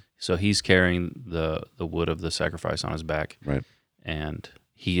 Right. So he's carrying the wood of the sacrifice on his back, Right. and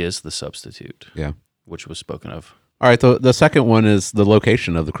he is the substitute, Yeah. which was spoken of. All right. The second one is the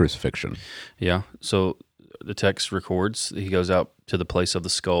location of the crucifixion. Yeah. So the text records he goes out to the place of the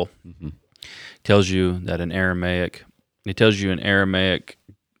skull. Mm-hmm. Tells you that in Aramaic,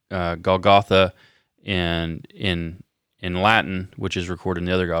 Golgotha, and in Latin, which is recorded in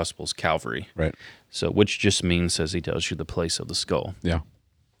the other Gospels, Calvary. Right. So, which just means, as he tells you, the place of the skull. Yeah.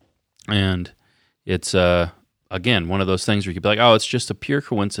 And it's again one of those things where you could be like, oh, it's just a pure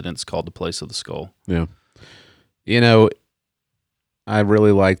coincidence called the place of the skull. Yeah. I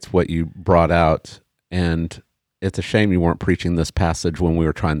really liked what you brought out, and it's a shame you weren't preaching this passage when we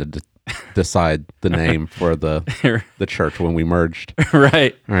were trying to decide the name for the church when we merged.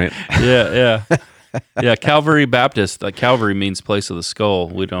 Right. Right. Yeah. Yeah, Calvary Baptist. Like Calvary means place of the skull.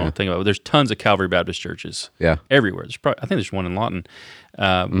 We don't think about it. There's tons of Calvary Baptist churches. Yeah. Everywhere. I think there's one in Lawton.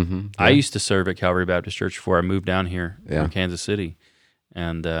 I used to serve at Calvary Baptist Church before I moved down here from Kansas City,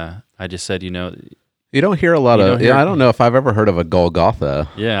 and I just said, you don't hear a lot of. I don't know if I've ever heard of a Golgotha.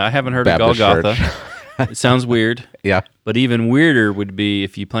 Yeah, I haven't heard Baptist of Golgotha. church. It sounds weird. Yeah. But even weirder would be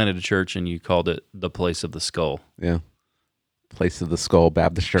if you planted a church and you called it the place of the skull. Yeah. Place of the Skull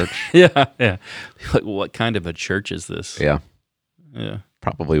Baptist Church. Yeah. Like, what kind of a church is this? Yeah. Yeah.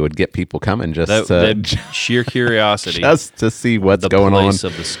 Probably would get people coming just That sheer curiosity. just to see what's the going on. place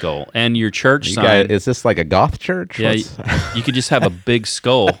of the skull. And your church You sign. is this like a goth church? Yeah, you could just have a big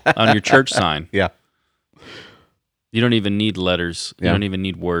skull on your church sign. Yeah. You don't even need letters. You Yeah. don't even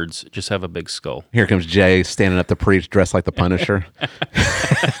need words. Just have a big skull. Here comes Jay standing up to preach, dressed like the Punisher.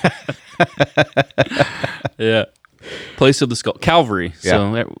 Yeah. Place of the skull. Calvary.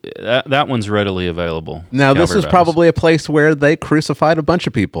 So that one's readily available. Now, this Calvary is Baptist. probably a place where they crucified a bunch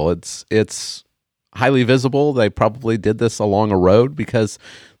of people. It's highly visible. They probably did this along a road because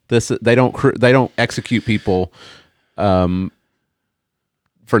they don't execute people for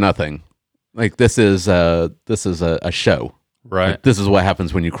nothing. Like this is a show. Right. Like, this is what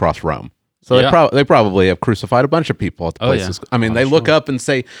happens when you cross Rome. So Yeah. they probably have crucified a bunch of people at the Oh, places. yeah. I mean, they look up and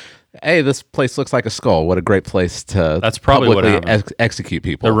say, "Hey, this place looks like a skull. What a great place to That's probably what publicly happened. execute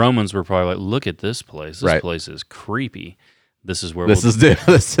people." The Romans were probably like, look at this place. This Right. place is creepy. this is where this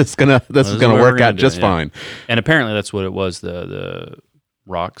is gonna work out just fine. And apparently that's what it was. The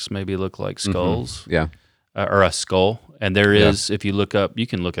rocks maybe look like skulls. Yeah. Or a skull. And there is, if you look up, you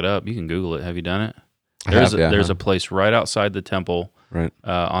can look it up. You can Google it. Have you done it? There's a place right outside the temple, right,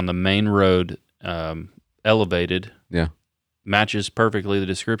 on the main road, elevated. Yeah. Matches perfectly the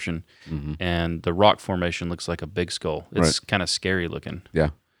description. And the rock formation looks like a big skull. It's kind of scary looking. Yeah.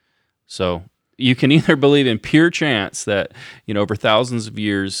 So you can either believe in pure chance that, over thousands of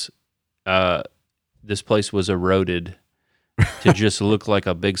years, this place was eroded to just look like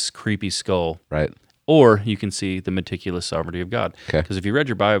a big creepy skull. Right. Or you can see the meticulous sovereignty of God. Okay. Because if you read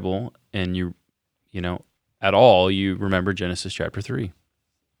your Bible and you at all, you remember Genesis chapter 3.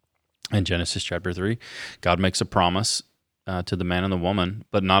 In Genesis chapter 3, God makes a promise to the man and the woman,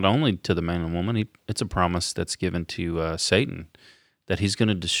 but not only to the man and woman, it's a promise that's given to Satan, that he's going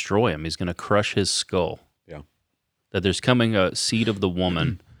to destroy him. He's going to crush his skull. Yeah. That there's coming a seed of the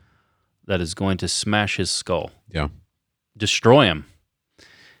woman that is going to smash his skull. Yeah. Destroy him.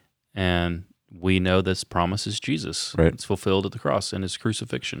 And we know this promise is Jesus. Right. It's fulfilled at the cross in his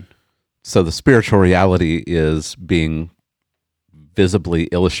crucifixion. So the spiritual reality is being visibly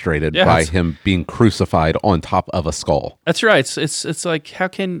illustrated by him being crucified on top of a skull. That's right. It's like, how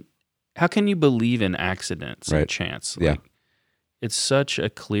can you believe in accidents and chance? Like, it's such a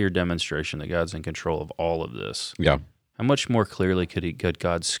clear demonstration that God's in control of all of this. Yeah. How much more clearly could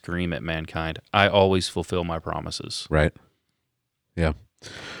God scream at mankind, I always fulfill my promises? Right. Yeah.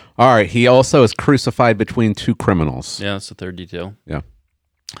 All right. He also is crucified between two criminals. Yeah, that's the third detail. Yeah.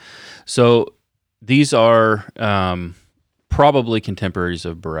 So these are probably contemporaries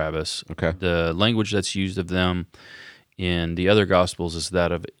of Barabbas. Okay. The language that's used of them in the other Gospels is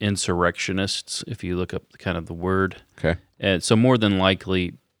that of insurrectionists, if you look up kind of the word. Okay. And so more than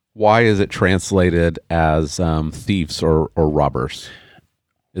likely... Why is it translated as thieves or robbers?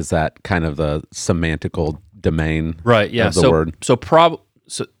 Is that kind of the semantical domain of the word?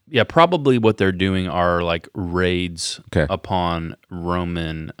 Probably what they're doing are like raids upon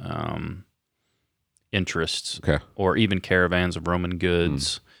Roman interests, or even caravans of Roman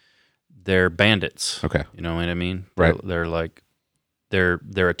goods. They're bandits. Okay, you know what I mean? Right.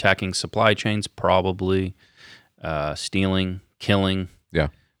 They're attacking supply chains, probably stealing, killing. Yeah.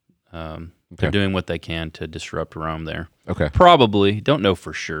 They're doing what they can to disrupt Rome there. Okay. Probably, don't know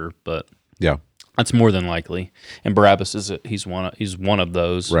for sure, but yeah. That's more than likely, and Barabbas he's one of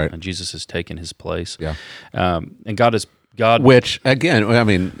those. Right, and Jesus has taken his place. Yeah, and God. Which again, I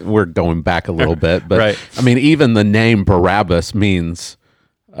mean, we're going back a little bit, but right. I mean, even the name Barabbas means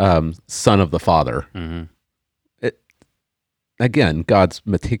son of the Father. Mm-hmm. Again, God's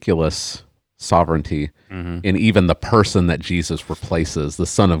meticulous sovereignty in even the person that Jesus replaces. The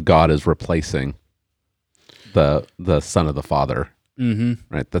Son of God is replacing the Son of the Father. Mm-hmm.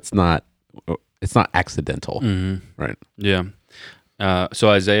 Right. It's not accidental, right? Yeah. So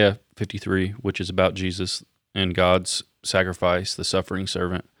Isaiah 53, which is about Jesus and God's sacrifice, the suffering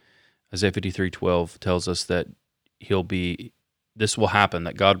servant, Isaiah 53:12 tells us that this will happen,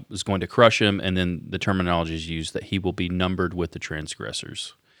 that God is going to crush him, and then the terminology is used that he will be numbered with the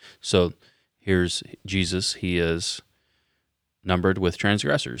transgressors. So here's Jesus. He is numbered with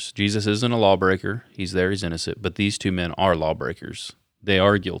transgressors. Jesus isn't a lawbreaker. He's there. He's innocent. But these two men are lawbreakers. They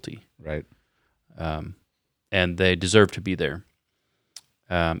are guilty. Right. And they deserve to be there.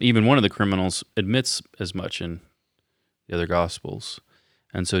 Even one of the criminals admits as much in the other Gospels.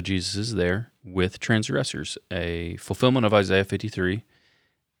 And so Jesus is there with transgressors, a fulfillment of Isaiah 53,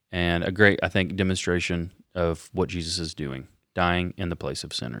 and a great, I think, demonstration of what Jesus is doing, dying in the place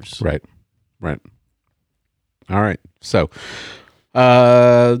of sinners. Right. All right. So,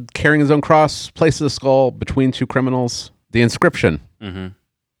 carrying his own cross, places a skull between two criminals, the inscription. Mm-hmm.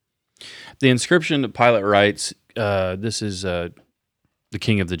 The inscription that Pilate writes, this is the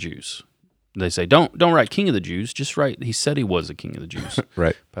King of the Jews. They say, don't write King of the Jews, just write, he said he was the King of the Jews.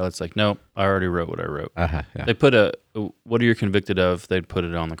 Right. Pilate's like, no, I already wrote what I wrote. Yeah. They put what are you convicted of? They'd put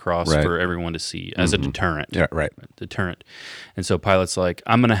it on the cross for everyone to see as a deterrent. Yeah, right. Deterrent. And so Pilate's like,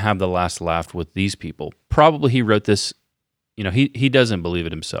 I'm going to have the last laugh with these people. Probably he wrote this, he doesn't believe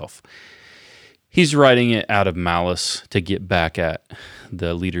it himself. He's writing it out of malice to get back at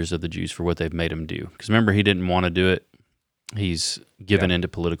the leaders of the Jews for what they've made him do. Because remember, he didn't want to do it. He's given into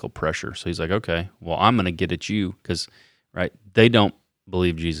political pressure. So he's like, okay, well, I'm going to get at you because, they don't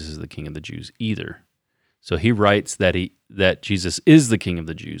believe Jesus is the King of the Jews either. So he writes that Jesus is the King of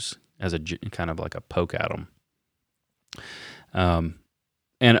the Jews as a kind of like a poke at him.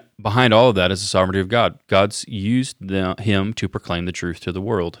 And behind all of that is the sovereignty of God. God's used him to proclaim the truth to the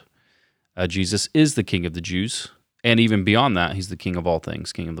world. Jesus is the King of the Jews, And even beyond that, he's the king of all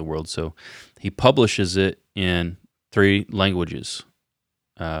things, king of the world. So he publishes it in 3 languages,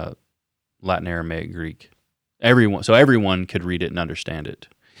 Latin, Aramaic, Greek. Everyone could read it and understand it.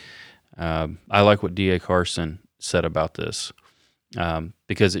 I like what D.A. Carson said about this,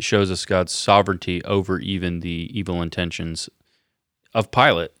 because it shows us God's sovereignty over even the evil intentions of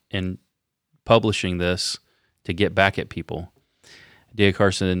Pilate in publishing this to get back at people. D.A.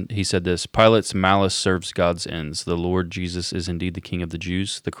 Carson, he said this: Pilate's malice serves God's ends. The Lord Jesus is indeed the King of the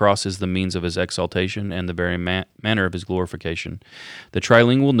Jews. The cross is the means of his exaltation and the very manner of his glorification. The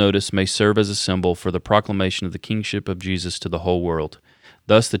trilingual notice may serve as a symbol for the proclamation of the kingship of Jesus to the whole world.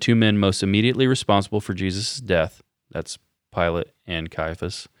 Thus, the 2 men most immediately responsible for Jesus' death, that's Pilate and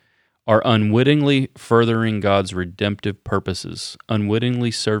Caiaphas, are unwittingly furthering God's redemptive purposes,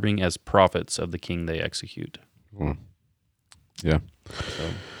 unwittingly serving as prophets of the king they execute. Yeah. So,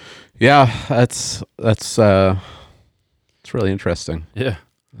 Yeah, that's it's really interesting. yeah.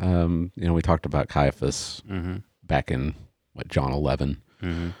 We talked about Caiaphas back in John 11.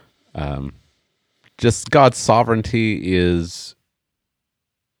 Just God's sovereignty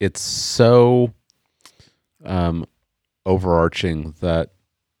it's so overarching that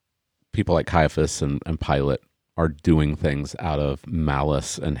people like Caiaphas and Pilate are doing things out of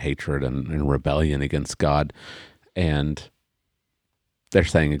malice and hatred and rebellion against God, and they're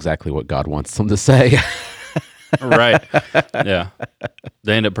saying exactly what God wants them to say. Right. Yeah.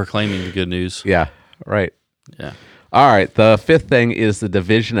 They end up proclaiming the good news. Yeah, right. Yeah. All right, the 5th thing is the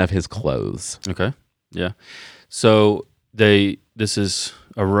division of his clothes. Okay. Yeah. So this is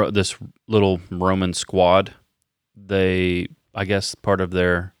this little Roman squad. I guess part of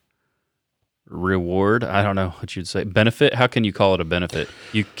their reward, I don't know what you'd say, benefit. How can you call it a benefit?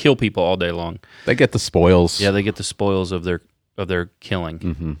 You kill people all day long. They get the spoils. Yeah, they get the spoils of their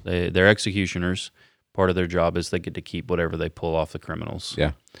killing. They're executioners. Part of their job is they get to keep whatever they pull off the criminals.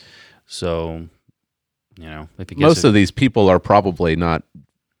 Yeah. So, if you most of these people are probably not,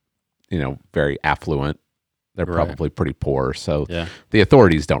 very affluent. They're probably pretty poor. So the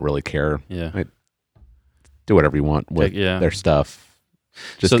authorities don't really care. Yeah. Right? Do whatever you want with their stuff.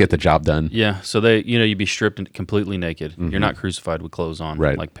 Just get the job done. Yeah. So you'd be stripped and completely naked. You're not crucified with clothes on,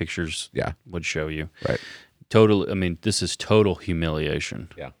 right, like pictures would show you. Right. This is total humiliation.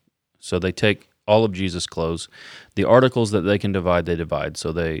 Yeah. So they take all of Jesus' clothes, the articles that they can divide, they divide.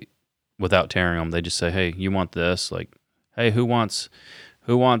 So they, without tearing them, they just say, "Hey, you want this?" Like, "Hey, who wants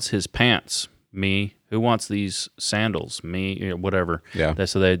his pants?" Me. "Who wants these sandals?" Me. Whatever. Yeah.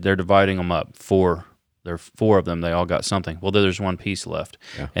 They're dividing them up. There are 4 of them. They all got something. Well, there's one piece left,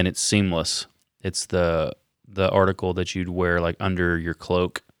 and it's seamless. It's the article that you'd wear like under your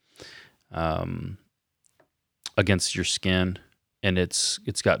cloak, against your skin, and it's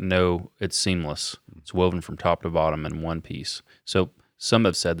seamless. It's woven from top to bottom in one piece. So some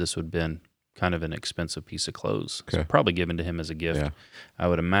have said this would have been kind of an expensive piece of clothes. Okay. So probably given to him as a gift, I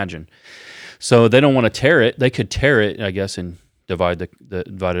would imagine. So they don't want to tear it. They could tear it, I guess, and divide it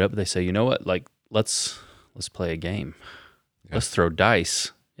up. But they say, you know what? Like let's play a game. Yeah. Let's throw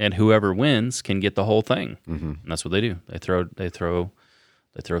dice, and whoever wins can get the whole thing. And that's what they do. They throw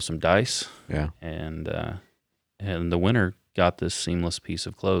some dice. Yeah. And the winner got this seamless piece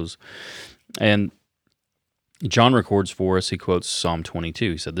of clothes. And John records for us, he quotes Psalm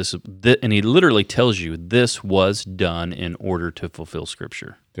 22. He said, and he literally tells you this was done in order to fulfill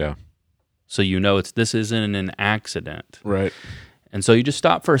Scripture. Yeah. So this isn't an accident. Right. And so you just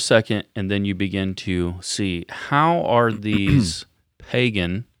stop for a second, and then you begin to see, how are these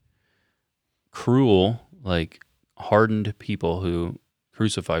pagan, cruel, like hardened people who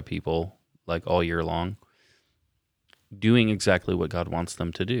crucify people like all year long doing exactly what God wants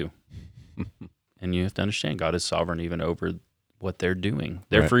them to do? And you have to understand, God is sovereign even over what they're doing.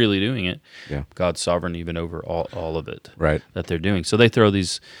 They're freely doing it. Yeah. God's sovereign even over all of it that they're doing. So they throw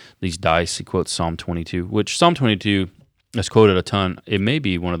these dice. He quotes Psalm 22, which Psalm 22 is quoted a ton. It may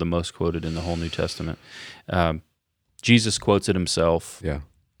be one of the most quoted in the whole New Testament. Jesus quotes it himself. Yeah.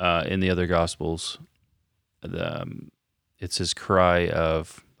 In the other Gospels, it's his cry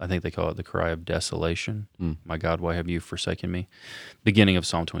of, I think they call it the cry of desolation. My God, why have you forsaken me? Beginning of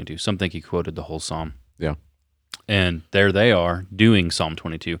Psalm 22. Some think he quoted the whole psalm. Yeah. And there they are doing Psalm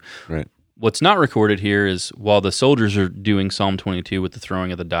 22. Right. What's not recorded here is while the soldiers are doing Psalm 22 with the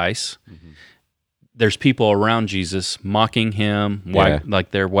throwing of the dice, there's people around Jesus mocking him,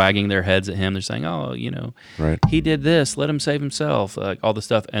 like they're wagging their heads at him. They're saying, "Oh, he did this. Let him save himself." Like all the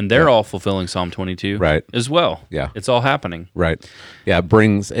stuff, and they're all fulfilling Psalm 22, as well. Yeah, it's all happening. Right. Yeah, it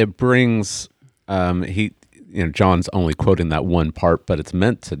brings. John's only quoting that one part, but it's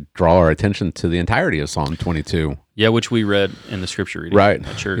meant to draw our attention to the entirety of Psalm 22. Yeah, which we read in the scripture reading Right.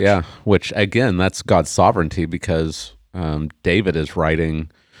 at church. Yeah. Which, again, that's God's sovereignty, because David is writing,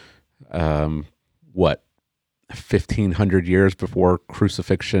 1,500 years before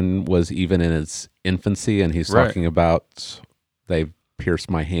crucifixion was even in its infancy. And he's Right. talking about, they've pierced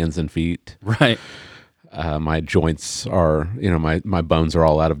my hands and feet. Right. My joints are, my bones are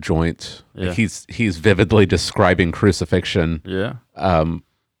all out of joint. Yeah. He's vividly describing crucifixion. Yeah.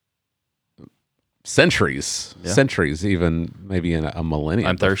 Centuries, Yeah. centuries, even maybe in a millennium.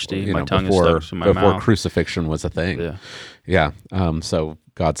 I'm thirsty. before, My tongue is before, stuck to my before mouth. crucifixion was a thing. Yeah. Yeah. So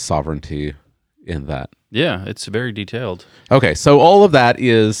God's sovereignty in that. Yeah. It's very detailed. Okay. So all of that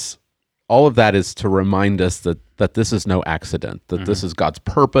is to remind us that this is no accident. That this is God's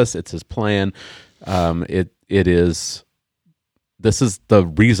purpose. It's His plan. This is the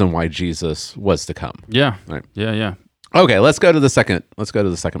reason why Jesus was to come. Yeah. Right. Yeah. Yeah. Okay, let's go to the second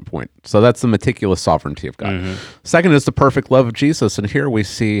point. So that's the meticulous sovereignty of God. Second is the perfect love of Jesus, and here we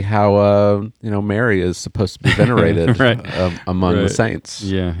see how Mary is supposed to be venerated Right. Among the Right. saints.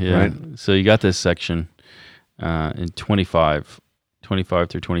 Yeah. Yeah. Right. So you got this section in 25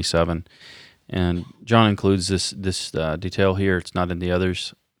 through 27, and John includes this detail here. It's not in the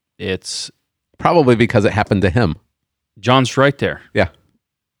others. It's Probably because it happened to him. John's right there. Yeah,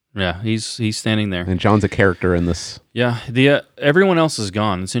 Yeah, he's standing there. and John's a character in this. Yeah, the everyone else is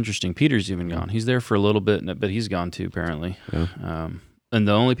gone. It's interesting. Peter's even gone. He's there for a little bit, but he's gone too, apparently. Yeah. And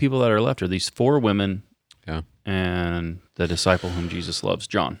the only people that are left are these 4 women Yeah. and the disciple whom Jesus loves,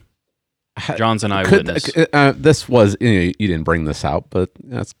 John. John's an Could, eyewitness. this was, you didn't bring this out, but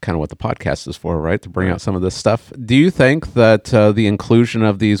that's kind of what the podcast is for, right? To bring out some of this stuff. Do you think that the inclusion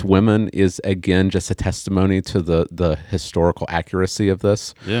of these women is, again, just a testimony to the historical accuracy of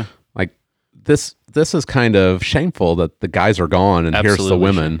this? Yeah. Like, this is kind of shameful that the guys are gone and here's the Absolutely.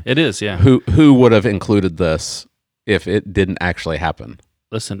 women. It is, yeah. Who would have included this if it didn't actually happen?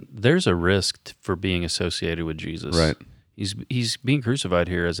 Listen, there's a risk for being associated with Jesus. Right. He's being crucified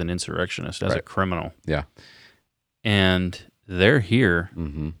here as an insurrectionist, as a Right. criminal. Yeah. And they're here.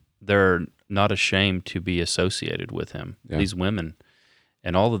 Mm-hmm. They're not ashamed to be associated with him. Yeah. These women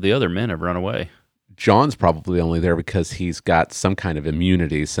and all of the other men have run away. John's probably only there because he's got some kind of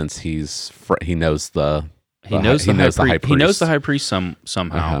immunity since he knows the He knows the high priest. He knows the priest. high priest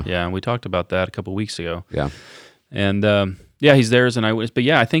somehow. Uh-huh. Yeah, and we talked about that a couple weeks ago. Yeah. And yeah, he's there as an eyewitness. But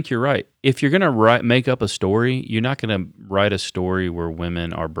yeah, I think you're right. If you're gonna make up a story, you're not gonna write a story where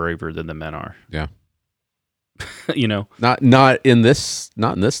women are braver than the men are. Yeah. Not in this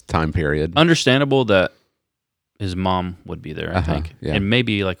time period. understandable that his mom would be there. I Uh-huh, think, yeah. and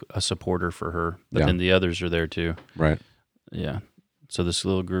maybe like a supporter for her. But Yeah. then the others are there too. Right. Yeah. So this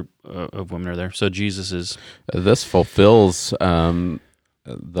little group of women are there. So Jesus is. This fulfills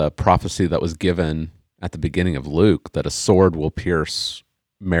the prophecy that was given at the beginning of Luke that a sword will pierce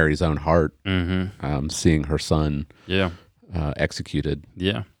Mary's own heart, seeing her son Yeah. executed.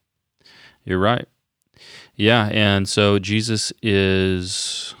 Yeah. You're right. Yeah, and so Jesus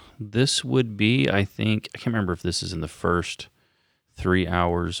is. This would be, I think, I can't remember if this is in the first 3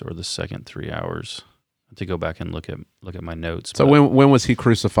 hours or the second 3 hours. I have to go back and look at my notes. So when was he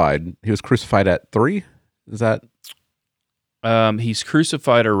crucified? He was crucified at 3? Is that? He's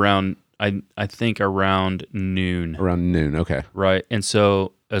crucified around, I think, around noon. Around noon. Okay. Right, and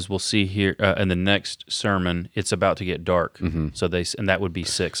so as we'll see here in the next sermon, it's about to get dark. So and that would be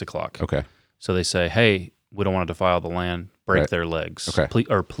 6 o'clock. Okay. So they say, "Hey, we don't want to defile the land. Break Right. their legs." Okay.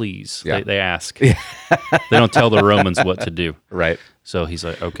 Please. Yeah. They ask. They don't tell the Romans what to do. Right. So he's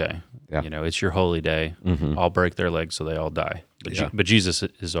like, "Okay, Yeah. it's your holy day. I'll break their legs so they all die." But Yeah. but Jesus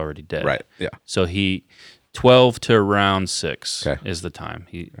is already dead. Right. Yeah. So 12 to around 6 Okay. is the time.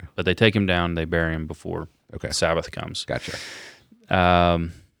 But they take him down. They bury him before Okay. Sabbath comes. Gotcha.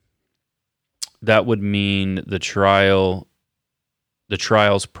 That would mean the trials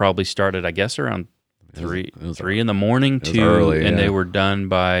probably started, I guess, around It was 3 in the morning was early, and yeah. they were done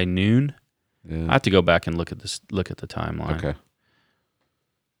by noon. Yeah. I have to go back and look at the timeline. Okay.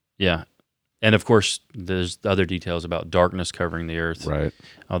 Yeah. And of course, there's other details about darkness covering the earth. Right.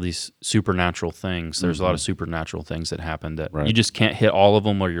 All these supernatural things. There's a lot of supernatural things that happen that Right. you just can't hit all of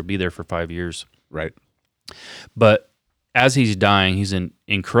them or you'll be there for 5 years. Right. But as he's dying, he's in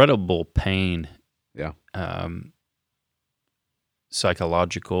incredible pain, Yeah.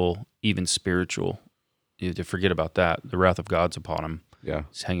 psychological, even spiritual. You have to forget about that. The wrath of God's upon him. Yeah.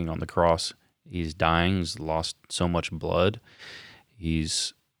 He's hanging on the cross. He's dying. He's lost so much blood.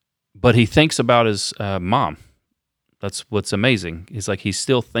 But he thinks about his mom. That's what's amazing. He's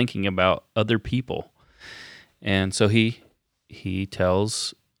still thinking about other people. And so he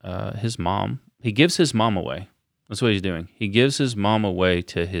tells his mom, he gives his mom away. That's what he's doing. He gives his mom away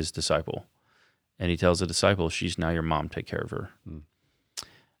to his disciple. And he tells the disciple, she's now your mom, take care of her.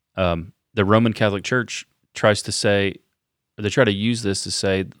 The Roman Catholic Church tries to say, they try to use this to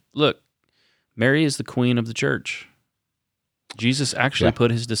say, look, Mary is the queen of the church. Jesus actually put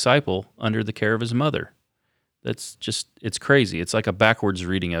his disciple under the care of his mother. That's just, it's crazy. It's like a backwards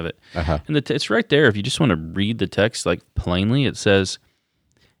reading of it. And it's right there. If you just want to read the text like plainly, it says,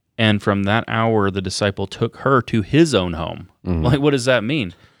 and from that hour, the disciple took her to his own home. Like, what does that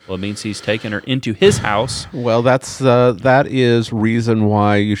mean? Well, it means he's taken her into his house. Well, that is reason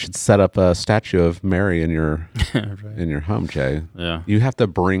why you should set up a statue of Mary in your in your home, Jay. Yeah. You have to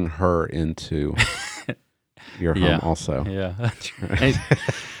bring her into your home also. Yeah, that's right.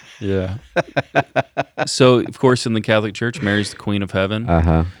 Yeah. So, of course, in the Catholic Church, Mary's the Queen of Heaven.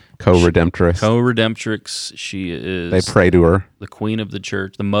 Co-redemptress. Co-redemptrix. She is. They pray to her. The Queen of the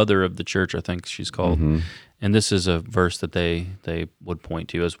Church, the Mother of the Church, I think she's called. And this is a verse that they would point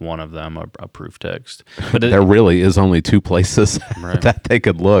to as one of them, a proof text. But there really is only two places that they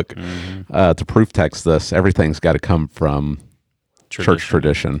could look to proof text this. Everything's got to come from church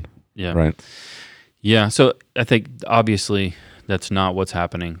tradition. Yeah. Right. Yeah. So I think obviously that's not what's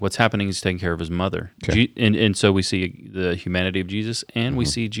happening. What's happening is taking care of his mother. Okay. And so we see the humanity of Jesus, and we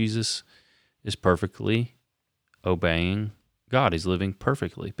see Jesus is perfectly obeying God. He's living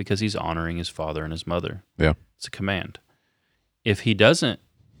perfectly because he's honoring his father and his mother. Yeah. It's a command. If he doesn't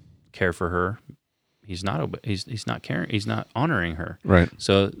care for her, he's not caring. He's not honoring her. Right.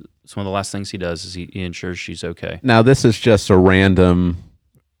 So it's one of the last things he does is he ensures she's okay. Now this is just a random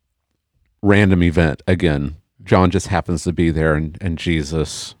event. Again, John just happens to be there, and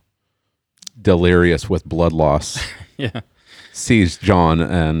Jesus, delirious with blood loss, sees John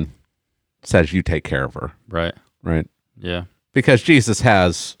and says, "You take care of her." Right. Right. Yeah. Because Jesus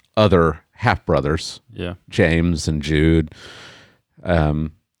has other half-brothers, James and Jude. They're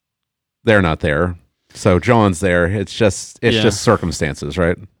not there. So John's there. It's just circumstances,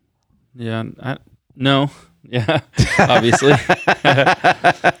 right? Yeah. No. Yeah. Obviously.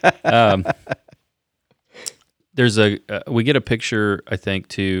 There's we get a picture, I think,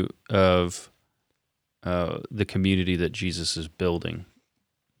 too, of the community that Jesus is building.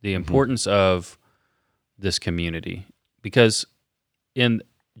 The importance of this community. Because in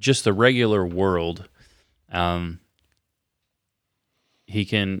just the regular world, he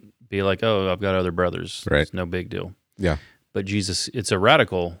can be like, oh, I've got other brothers. Right. It's no big deal. Yeah. But Jesus, it's a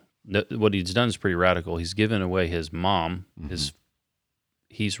radical. What he's done is pretty radical. He's given away his mom.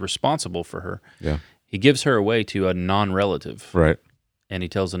 He's responsible for her. Yeah. He gives her away to a non-relative. Right. And he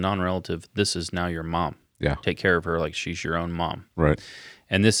tells the non-relative, this is now your mom. Yeah. Take care of her like she's your own mom. Right.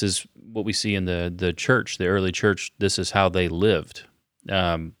 And this is what we see in the church, the early church. This is how they lived.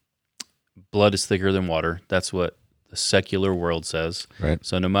 Blood is thicker than water. That's what the secular world says. Right.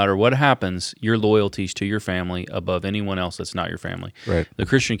 So no matter what happens, your loyalty is to your family above anyone else that's not your family. Right. The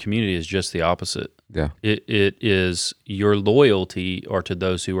Christian community is just the opposite. Yeah. It is your loyalty are to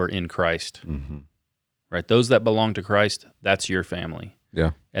those who are in Christ. Right. Those that belong to Christ, that's your family.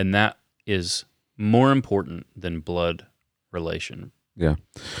 Yeah. And that is more important than blood relation. Yeah.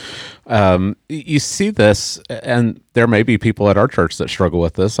 You see this, and there may be people at our church that struggle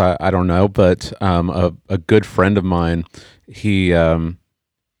with this. I don't know, but a good friend of mine, he, I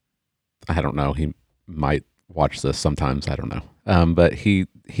don't know, he might watch this sometimes. I don't know. But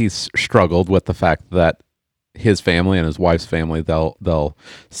he's struggled with the fact that his family and his wife's family, they'll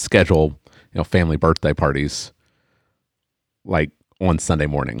schedule, family birthday parties like on Sunday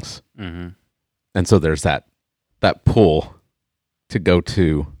mornings. And so there's that pull to go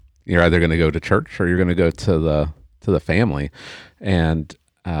to. You're either going to go to church or you're going to go to the family. And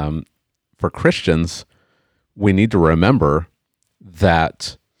for Christians, we need to remember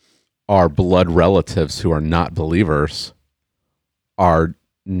that our blood relatives who are not believers are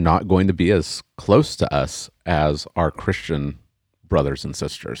not going to be as close to us as our Christian brothers and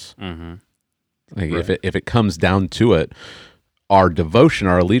sisters. Like Right. if it comes down to it, our devotion,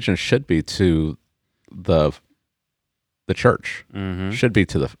 our allegiance should be to the church, should be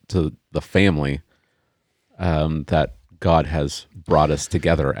to the family that God has brought us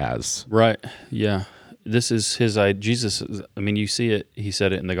together as. Right. Yeah. This is his Jesus. I mean, you see it. He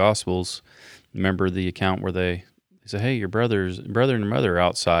said it in the Gospels. Remember the account where they say, "Hey, your brother and mother are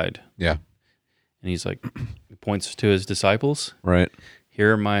outside." Yeah. And he's like, he points to his disciples. Right.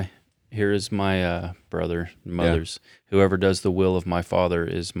 Here is my brother and mothers. Whoever does the will of my Father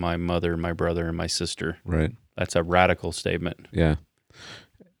is my mother, my brother, and my sister. Right. That's a radical statement. Yeah.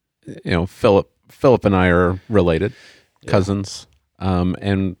 Philip Philip and I are related, cousins,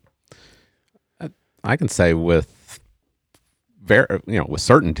 and I can say with with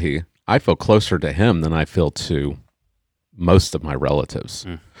certainty, I feel closer to him than I feel to most of my relatives.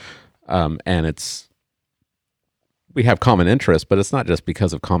 And we have common interests, but it's not just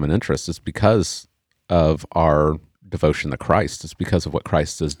because of common interests. It's because of our devotion to Christ. It's because of what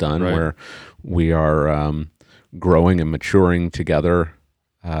Christ has done, Right. where we are growing and maturing together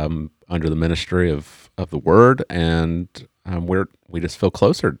under the ministry of the Word, and we just feel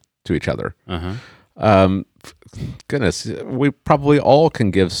closer to each other. Goodness, we probably all can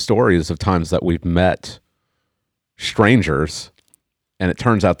give stories of times that we've met strangers, and it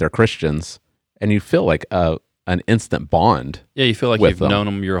turns out they're Christians, and you feel like an instant bond. Yeah, you feel like with you've them. known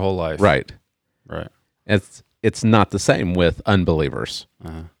them your whole life. Right. Right. It's not the same with unbelievers.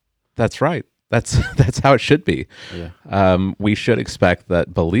 That's right. That's how it should be. Yeah. We should expect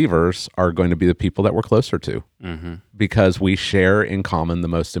that believers are going to be the people that we're closer to, because we share in common the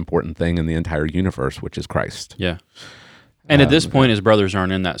most important thing in the entire universe, which is Christ. Yeah. And at this point, his brothers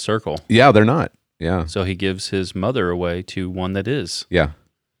aren't in that circle. Yeah, they're not. Yeah. So he gives his mother away to one that is. Yeah.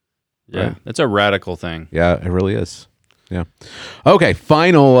 Yeah. Right. That's a radical thing. Yeah, it really is. Yeah. Okay.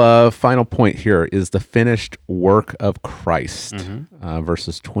 Final point here is the finished work of Christ,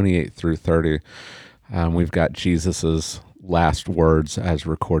 verses 28 through 30. We've got Jesus's last words as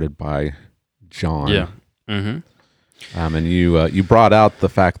recorded by John. Yeah. And you brought out the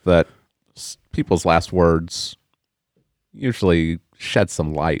fact that people's last words usually shed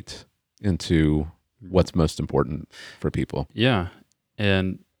some light into what's most important for people. Yeah.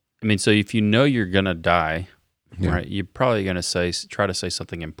 And I mean, so if you know you're going to die, Yeah. right, you're probably going to try to say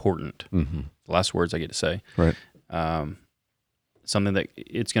something important. Mm-hmm. The last words I get to say. Right. Something that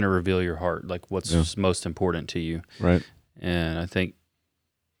it's going to reveal your heart, like what's most important to you. Right. And I think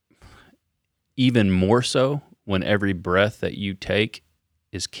even more so when every breath that you take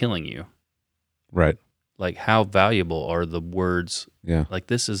is killing you. Right. Like, how valuable are the words? Yeah. Like,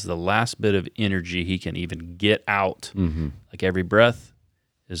 this is the last bit of energy he can even get out. Mm-hmm. Like, every breath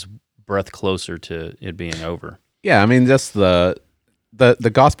is breath closer to it being over. Yeah, I mean, just the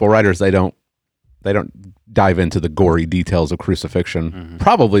gospel writers, they don't dive into the gory details of crucifixion,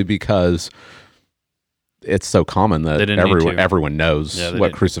 probably because it's so common that everyone knows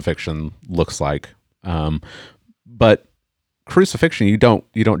what crucifixion looks like. But crucifixion, you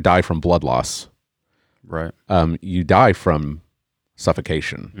don't die from blood loss. Right. You die from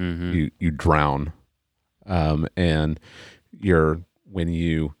suffocation. Mm-hmm. You drown, and when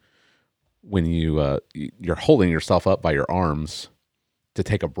you're holding yourself up by your arms to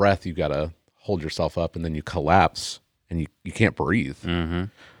take a breath, you got to hold yourself up, and then you collapse and you can't breathe. Mm-hmm.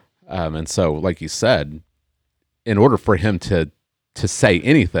 And so, like you said, in order for him to say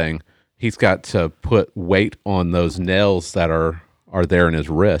anything, he's got to put weight on those nails that are there in his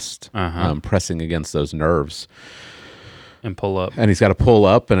wrist, pressing against those nerves, and pull up. And he's got to pull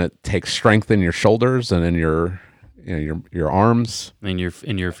up, and it takes strength in your shoulders and in your arms, and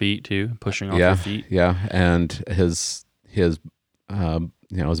your feet too, pushing off your feet. Yeah, and his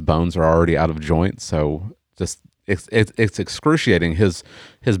bones are already out of joint, so just it's excruciating. His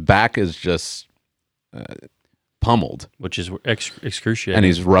back is just pummeled, which is excruciating, and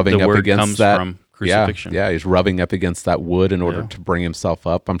he's rubbing up against that. From crucifixion. Yeah, he's rubbing up against that wood in order to bring himself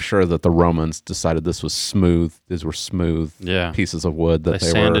up. I'm sure that the Romans decided this was smooth. These were smooth pieces of wood that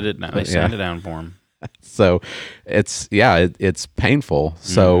they sanded it down. They sanded it down for him. So it's painful.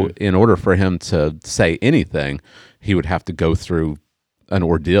 So in order for him to say anything, he would have to go through an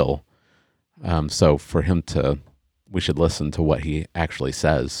ordeal. So for him we should listen to what he actually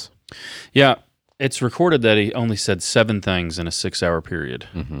says. Yeah. It's recorded that he only said 7 things in a 6-hour period.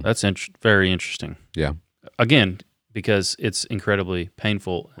 Mm-hmm. That's very interesting. Yeah. Again, because it's incredibly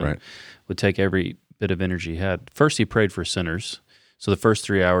painful and would take every bit of energy he had. First, he prayed for sinners. So the first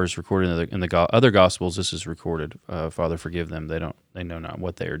 3 hours recorded in the other Gospels, this is recorded. Father, forgive them. They know not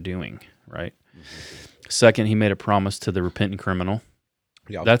what they are doing, right? Mm-hmm. Second, he made a promise to the repentant criminal.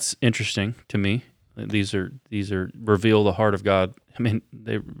 Yep. That's interesting to me. These are reveal the heart of God. I mean,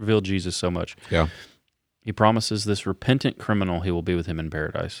 they reveal Jesus so much. Yeah. He promises this repentant criminal he will be with him in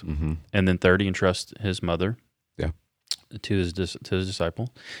paradise. Mm-hmm. And then third, he entrusts his mother to his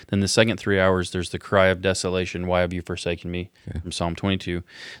disciple. Then the second 3 hours, there's the cry of desolation, why have you forsaken me, from Psalm 22.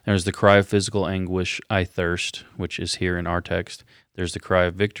 There's the cry of physical anguish, I thirst, which is here in our text. There's the cry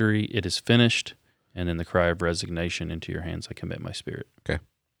of victory, it is finished. And then the cry of resignation, into your hands I commit my spirit. Okay.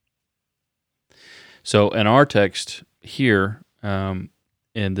 So in our text here, in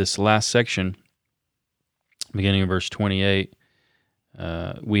this last section, beginning in verse 28,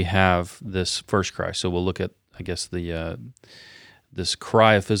 we have this first cry. So we'll look at, I guess, the this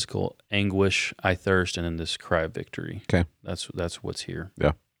cry of physical anguish, I thirst, and then this cry of victory. Okay. That's what's here.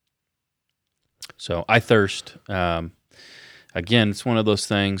 Yeah. So I thirst. Again, it's one of those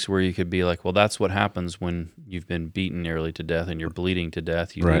things where you could be like, well, that's what happens when you've been beaten nearly to death and you're bleeding to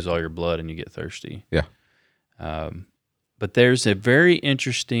death. You lose all your blood and you get thirsty. Yeah. But there's a very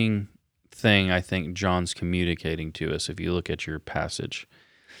interesting thing I think John's communicating to us. If you look at your passage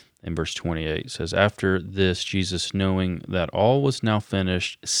in verse 28, it says, after this, Jesus, knowing that all was now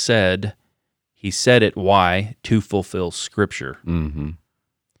finished, he said it, why? To fulfill Scripture. Mm-hmm.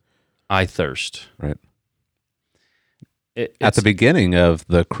 I thirst. Right. At the beginning of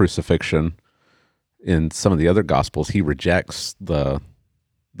the crucifixion, in some of the other Gospels, he rejects the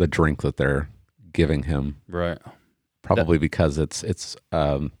drink that they're giving him. Right. Probably because it's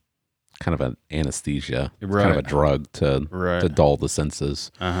kind of an anesthesia, right. kind of a drug to dull the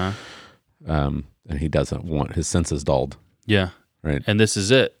senses. Uh-huh. And he doesn't want his senses dulled. Yeah. Right. And this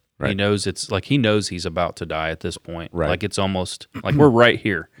is it. Right. He knows he's about to die at this point. Right. Like it's almost like we're right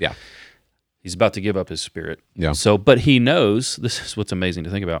here. Yeah. He's about to give up his spirit. Yeah. So, but he knows, this is what's amazing to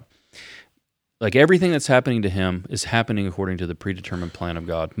think about. Like everything that's happening to him is happening according to the predetermined plan of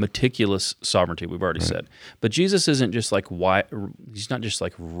God. Meticulous sovereignty, we've already said. But Jesus isn't just like, he's not just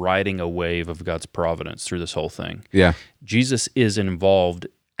like riding a wave of God's providence through this whole thing. Yeah. Jesus is involved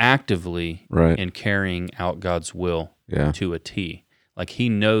actively Right. in carrying out God's will Yeah. to a T. Like he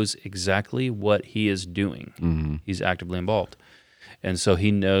knows exactly what he is doing. Mm-hmm. He's actively involved. And so he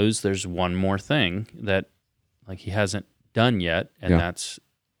knows there's one more thing that like he hasn't done yet, and that's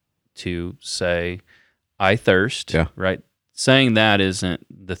to say, I thirst, right? Saying that isn't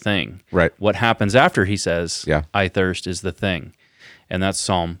the thing. Right. What happens after he says, Yeah. I thirst is the thing. And that's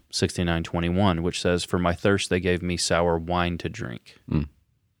Psalm 69:21, which says, for my thirst they gave me sour wine to drink. Mm.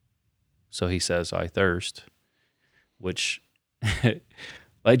 So he says, I thirst, which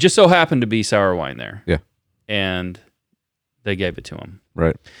like just so happened to be sour wine there. Yeah. And they gave it to him.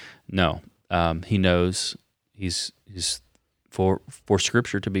 Right. No, he knows he's for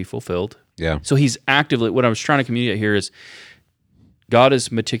Scripture to be fulfilled. Yeah. So he's actively, what I was trying to communicate here is God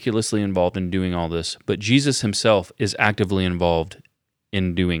is meticulously involved in doing all this, but Jesus himself is actively involved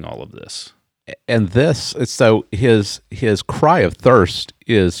in doing all of this. And so his cry of thirst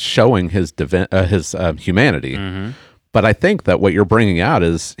is showing his humanity. Mm-hmm. But I think that what you're bringing out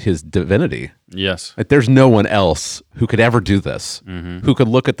is his divinity. Yes. Like there's no one else who could ever do this, Mm-hmm. who could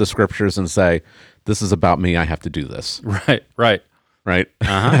look at the Scriptures and say, this is about me, I have to do this. Right. Right?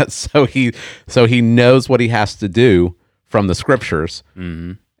 Uh-huh. so he knows what he has to do from the Scriptures,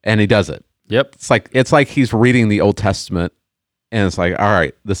 Mm-hmm. and he does it. Yep. It's like he's reading the Old Testament, and it's like, all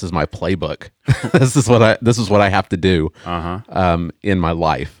right, this is my playbook. this is what I have to do Uh-huh. in my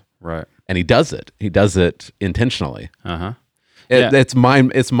life. Right. And he does it. He does it intentionally. Uh-huh. It's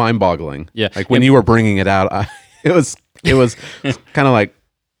mind-boggling. Yeah. Like when you were bringing it out, it was kind of like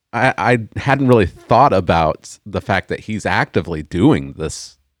I hadn't really thought about the fact that he's actively doing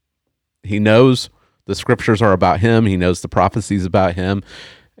this. He knows the Scriptures are about him. He knows the prophecies about him,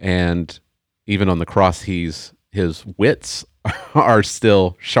 and even on the cross, his wits are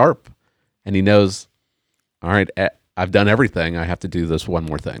still sharp, and he knows, all right, I've done everything. I have to do this one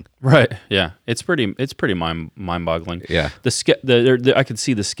more thing. Right. Yeah. It's pretty mind-boggling. Yeah. I could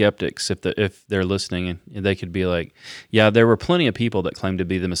see the skeptics if they're listening, and they could be like, yeah, there were plenty of people that claimed to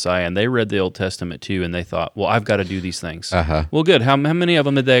be the Messiah, and they read the Old Testament too, and they thought, well, I've got to do these things. Uh-huh. Well, good. How many of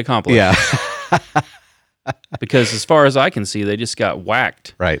them did they accomplish? Yeah. Because as far as I can see, they just got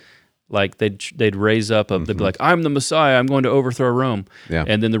whacked. Right. Like they'd raise up, they'd be like, I'm the Messiah. I'm going to overthrow Rome. Yeah.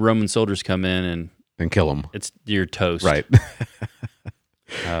 And then the Roman soldiers come in and kill him. you're toast. Right.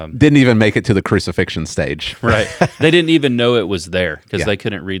 Didn't even make it to the crucifixion stage. Right. They didn't even know it was there because Yeah. they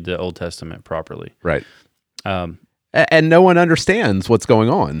couldn't read the Old Testament properly. Right. Um, And no one understands what's going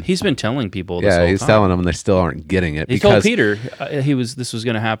on. he's been telling people this Yeah, whole he's time. telling them, and they still aren't getting it. He told Peter this was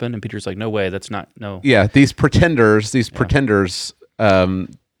going to happen, and Peter's like, "No way, that's not no." Yeah, these pretenders,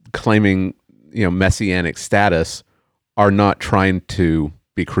 claiming messianic status, are not trying to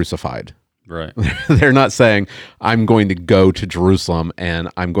be crucified. Right. They're not saying, "I'm going to go to Jerusalem and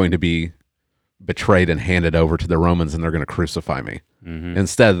I'm going to be betrayed and handed over to the Romans, and they're going to crucify me." Mm-hmm.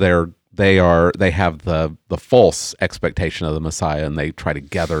 Instead, they have the false expectation of the Messiah, and they try to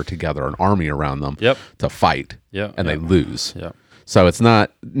gather together an army around them Yep. to fight, Yeah. and they lose. Yeah. So it's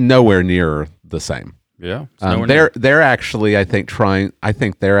nowhere near the same. Yeah. It's nowhere near. They're actually, I think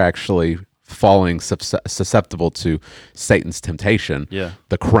they're actually falling susceptible to Satan's temptation. Yeah.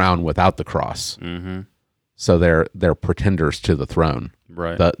 The crown without the cross. Mm-hmm. So they're pretenders to the throne.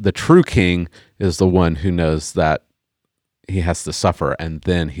 Right. The true king is the one who knows that he has to suffer and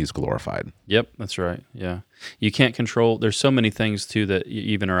then he's glorified. Yep, that's right. Yeah. You can't control. There's so many things too that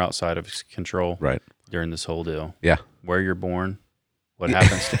even are outside of control Right. during this whole deal. Yeah. Where you're born, what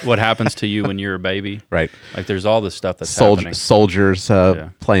happens to you when you're a baby. Right. Like there's all this stuff that's happening. Soldiers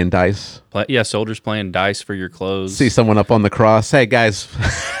playing dice. Soldiers playing dice for your clothes. See someone up on the cross. Hey guys,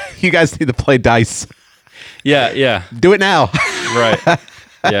 you guys need to play dice. Yeah. Do it now. Right.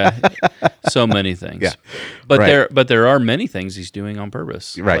 Yeah. So many things. Yeah. But there are many things he's doing on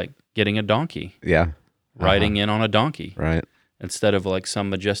purpose. Right. Like getting a donkey. Yeah. Riding in on a donkey. Right. Instead of like some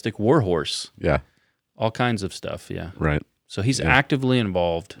majestic war horse. Yeah. All kinds of stuff. Yeah. Right. So he's actively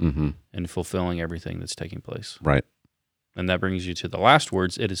involved Mm-hmm. in fulfilling everything that's taking place. Right. And that brings you to the last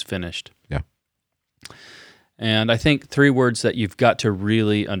words, it is finished. Yeah. And I think 3 words that you've got to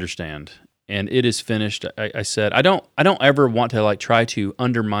really understand. And it is finished. I said I don't ever want to like try to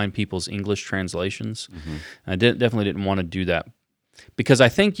undermine people's English translations. Mm-hmm. I definitely didn't want to do that because I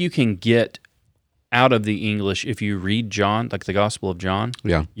think you can get out of the English if you read John, like the Gospel of John.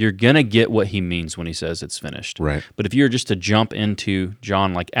 Yeah. You're gonna get what he means when he says it's finished. Right. But if you're just to jump into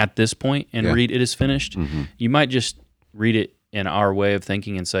John like at this point and read it is finished, you might just read it in our way of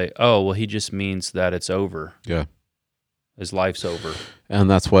thinking and say, oh, well, he just means that it's over. Yeah. His life's over. And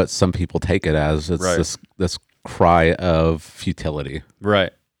that's what some people take it as. It's Right. this cry of futility.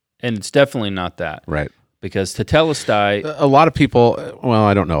 Right. And it's definitely not that. Right. Because tetelestai, A lot of people, well,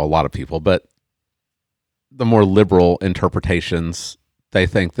 I don't know a lot of people, but the more liberal interpretations, they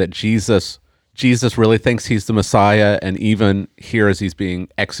think that Jesus really thinks he's the Messiah, and even here as he's being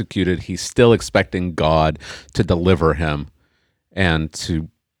executed, he's still expecting God to deliver him and to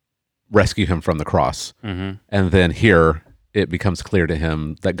rescue him from the cross. mm-hmm. And then here it becomes clear to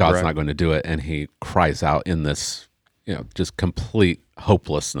him that God's Right. not going to do it, and he cries out in this, just complete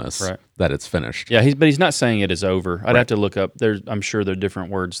hopelessness Right. that it's finished. Yeah, but he's not saying it is over. I'd have to look up. I'm sure there are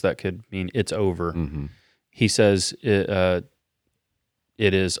different words that could mean it's over. Mm-hmm. He says it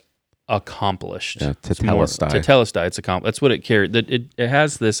is accomplished. Yeah, It's more- tetelestai. Tetelestai. It's accomplished. That's what it carried. It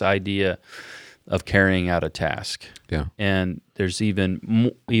has this idea of carrying out a task. Yeah. And there's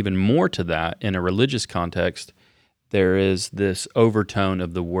even more to that in a religious context. There is this overtone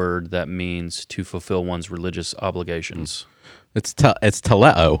of the word that means to fulfill one's religious obligations. It's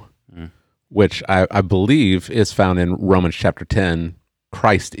teleo, which I believe is found in Romans chapter 10.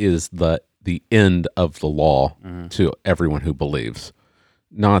 Christ is the end of the law to everyone who believes.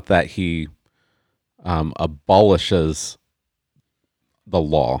 Not that he abolishes the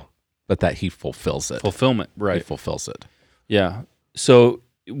law, but that he fulfills it. Fulfillment, He right. fulfills it. Yeah. So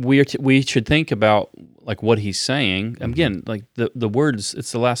we should think about like what he's saying. Again, like the words,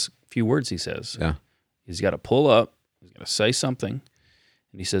 it's the last few words he says. Yeah. He's got to pull up, he's got to say something,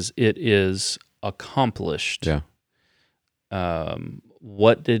 and he says, it is accomplished. Yeah.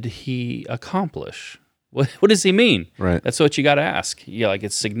 What did he accomplish? What does he mean? Right. That's what you got to ask. Yeah, like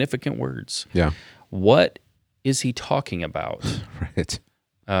it's significant words. Yeah. What is he talking about? Right.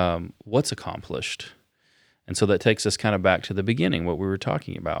 What's accomplished? And so that takes us kind of back to the beginning, what we were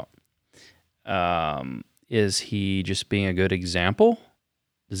talking about. Is he just being a good example?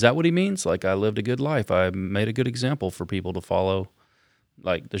 Is that what he means? Like, I lived a good life. I made a good example for people to follow.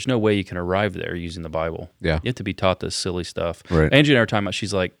 Like, there's no way you can arrive there using the Bible. Yeah. You have to be taught this silly stuff. Right. Angie and I were talking about,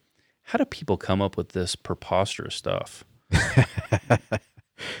 she's like, how do people come up with this preposterous stuff?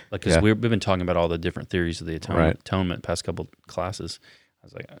 Like, because we've been talking about all the different theories of the atonement past couple classes. I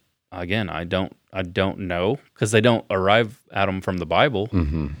was like, again, I don't know, because they don't arrive at them from the Bible,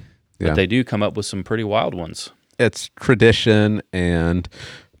 but they do come up with some pretty wild ones. It's tradition and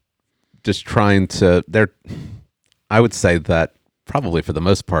just trying to. I would say that probably for the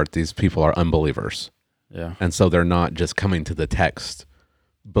most part, these people are unbelievers. Yeah. And so they're not just coming to the text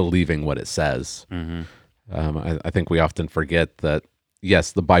believing what it says. I think we often forget that,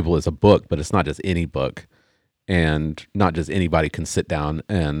 yes, the Bible is a book, but it's not just any book. And not just anybody can sit down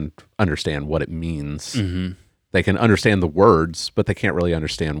and understand what it means. They can understand the words, but they can't really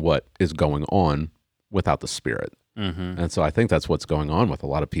understand what is going on without the Spirit. And so I think that's what's going on with a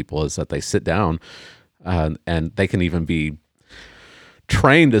lot of people, is that they sit down and they can even be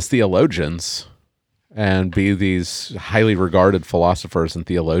trained as theologians and be these highly regarded philosophers and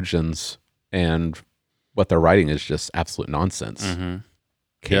theologians, and what they're writing is just absolute nonsense.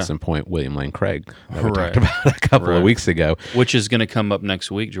 Case in point, William Lane Craig, that we talked about a couple of weeks ago. Which is going to come up next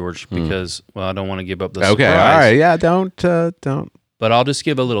week, George, because, well, I don't want to give up the surprise. Okay, all right, yeah, don't. But I'll just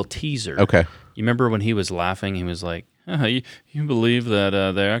give a little teaser. Okay. You remember when he was laughing, he was like, You believe that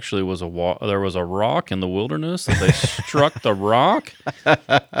there actually was there was a rock in the wilderness that they struck the rock?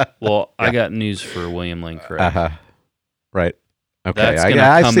 Well, I got news for William Lane Craig. Right. Okay. That's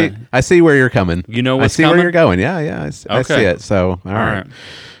gonna come in. I see where you're coming. You know I what's see coming? where you're going. Yeah. I see Okay. it. So, all right. right.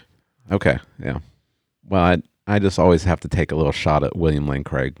 Okay. Yeah. Well, I just always have to take a little shot at William Lane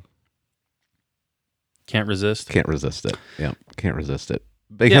Craig. Can't resist. Can't resist it. Yeah. Can't resist it.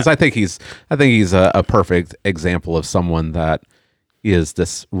 Because I think he's a perfect example of someone that is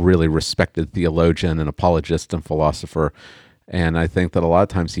this really respected theologian and apologist and philosopher. And I think that a lot of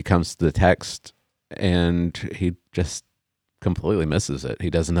times he comes to the text and he just completely misses it. He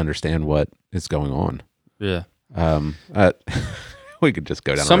doesn't understand what is going on. Yeah. We could just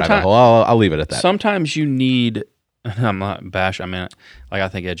go down a rabbit hole. I'll leave it at that. Sometimes you need. I'm not bashing. I mean, I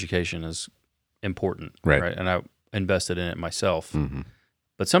think education is important, right? And I invested in it myself. Mm-hmm.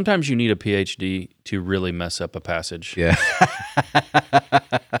 But sometimes you need a PhD to really mess up a passage. Yeah.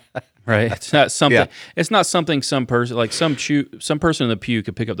 Right. It's not something. Yeah. It's not something some person like some person in the pew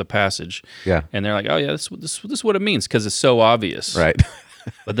could pick up the passage. Yeah. And they're like, oh yeah, this is what it means because it's so obvious. Right.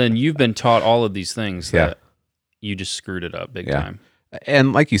 But then you've been taught all of these things that you just screwed it up big time.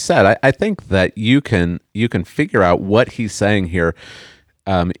 And like you said, I think that you can figure out what he's saying here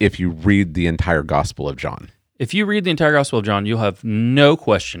if you read the entire Gospel of John. If you read the entire Gospel of John, you'll have no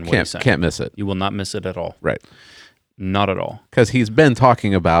question what he's saying. Can't miss it. You will not miss it at all. Right. Not at all. Because he's been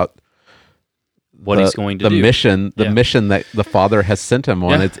talking about what he's going to do. The mission that the Father has sent him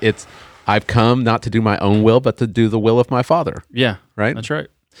on. Yeah. It's I've come not to do my own will, but to do the will of my Father. Yeah. Right? That's right.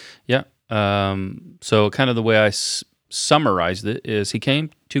 Yeah. So kind of the way I summarized it is he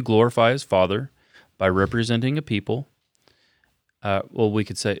came to glorify his Father by representing a people. Well, we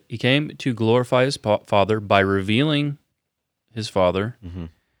could say he came to glorify his Father by revealing his Father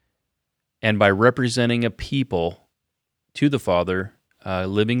and by representing a people to the Father,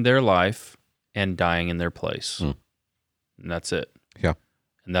 living their life and dying in their place. And that's it. Yeah.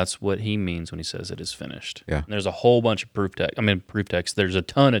 And that's what he means when he says it is finished. Yeah. And there's a whole bunch of proof text. There's a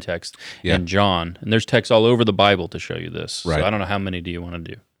ton of text in John, and there's text all over the Bible to show you this. Right. So I don't know how many do you want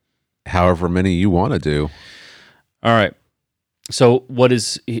to do? However many you want to do. All right. So what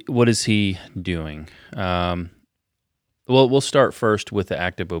is he doing? Well, we'll start first with the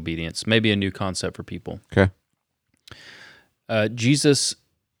act of obedience, maybe a new concept for people. Okay. Jesus,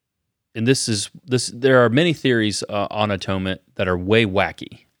 and there are many theories on atonement that are way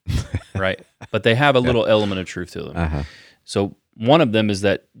wacky, right? But they have a little element of truth to them. Uh-huh. So one of them is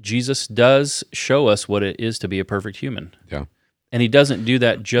that Jesus does show us what it is to be a perfect human. Yeah. And he doesn't do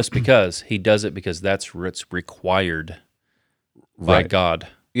that just because. He does it because that's what's required by God.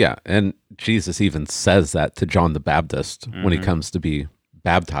 Yeah, and Jesus even says that to John the Baptist when he comes to be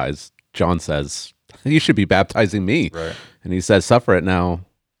baptized. John says, you should be baptizing me. Right. And he says, suffer it now.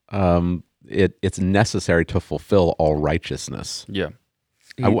 It's necessary to fulfill all righteousness. Yeah.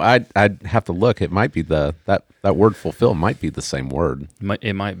 I'd have to look. It might be that word fulfill might be the same word.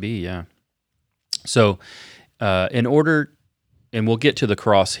 It might be, yeah. So in order, and we'll get to the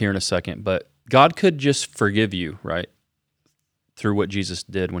cross here in a second, but God could just forgive you, right? Through what Jesus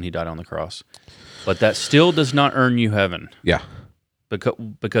did when he died on the cross. But that still does not earn you heaven. Yeah.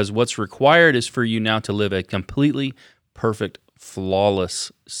 Because what's required is for you now to live a completely perfect,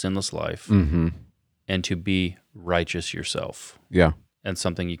 flawless, sinless life and to be righteous yourself. Yeah. And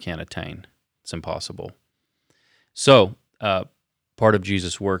something you can't attain. It's impossible. So, part of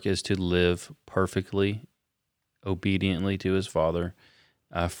Jesus' work is to live perfectly, obediently to his Father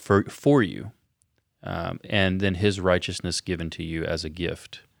for you. And then his righteousness given to you as a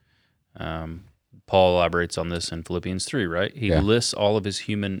gift. Paul elaborates on this in Philippians 3, right? He lists all of his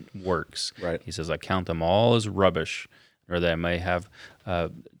human works. Right. He says, I count them all as rubbish, or that I may have,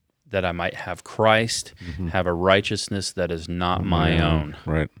 that I might have Christ, have a righteousness that is not my own.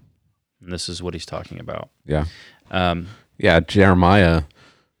 Right. And this is what he's talking about. Yeah. Jeremiah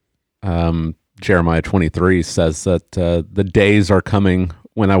 23 says that the days are coming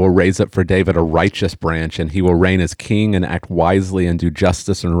when I will raise up for David a righteous branch, and he will reign as king and act wisely and do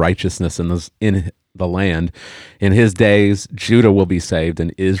justice and righteousness in the land. In his days, Judah will be saved,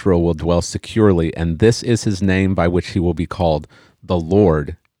 and Israel will dwell securely, and this is his name by which he will be called. The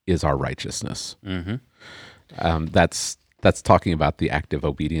Lord is our righteousness. That's talking about the active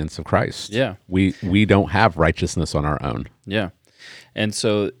obedience of Christ. Yeah. We don't have righteousness on our own. Yeah. And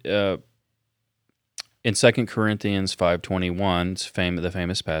so in 2 Corinthians 5:21, the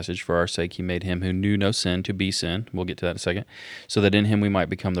famous passage, for our sake he made him who knew no sin to be sin. We'll get to that in a second. So that in him we might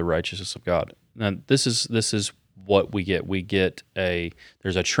become the righteousness of God. Now, this is what we get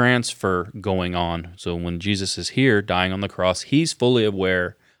there's a transfer going on. So when Jesus is here dying on the cross, he's fully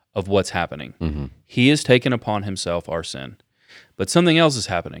aware of what's happening. Mm-hmm. He has taken upon himself our sin. But something else is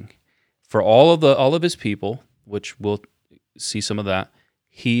happening. For all of his people, which we'll see some of that,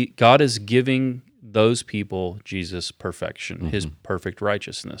 God is giving those people Jesus' perfection, his perfect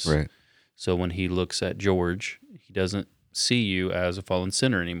righteousness. Right. So when he looks at George, he doesn't see you as a fallen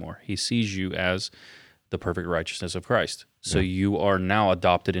sinner anymore. He sees you as the perfect righteousness of Christ. So you are now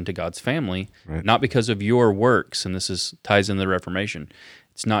adopted into God's family, not because of your works, and this ties into the Reformation.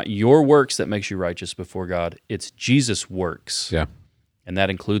 It's not your works that makes you righteous before God. It's Jesus' works. Yeah. And that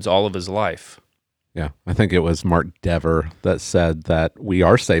includes all of his life. Yeah. I think it was Mark Dever that said that we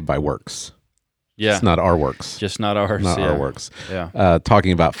are saved by works. Yeah. It's not our works. Just not ours. Not our works. Yeah.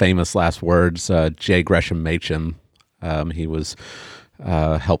 Talking about famous last words, J. Gresham Machen, he was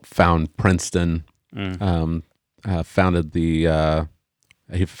helped found Princeton, founded he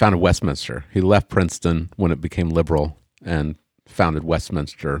founded Westminster. He left Princeton when it became liberal and founded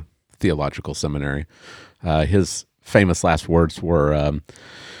Westminster Theological Seminary. His famous last words were,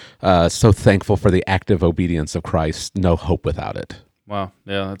 so thankful for the active obedience of Christ, no hope without it. Wow.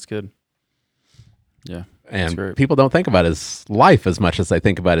 Yeah, that's good. Yeah. And people don't think about his life as much as they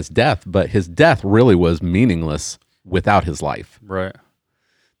think about his death, but his death really was meaningless without his life. Right.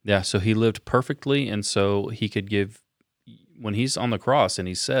 Yeah, so he lived perfectly, and so he could give, when he's on the cross and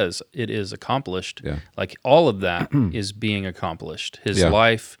he says, it is accomplished, like all of that is being accomplished. His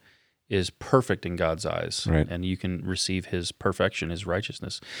life is perfect in God's eyes, and you can receive his perfection, his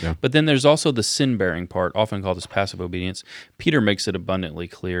righteousness. Yeah. But then there's also the sin-bearing part, often called as passive obedience. Peter makes it abundantly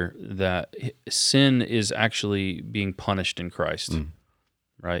clear that sin is actually being punished in Christ,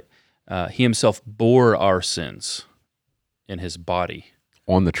 right? He himself bore our sins in his body.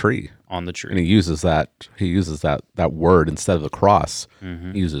 On the tree. On the tree. And he uses that word instead of the cross.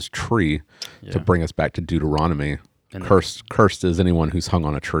 He uses tree to bring us back to Deuteronomy. And cursed is anyone who's hung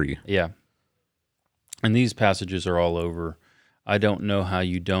on a tree. Yeah. And these passages are all over. I don't know how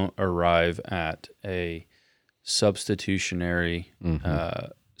you don't arrive at a substitutionary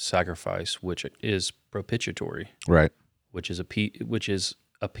sacrifice, which is propitiatory. Right. Which is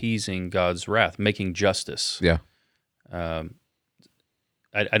appeasing God's wrath, making justice. Yeah.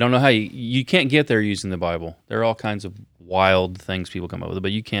 I don't know how you can't get there using the Bible. There are all kinds of wild things people come up with,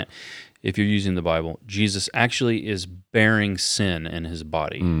 but you can't if you're using the Bible. Jesus actually is bearing sin in his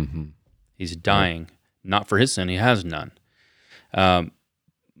body. He's dying, not for his sin. He has none.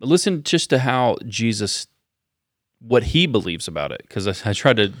 Listen just to how Jesus, what he believes about it, because I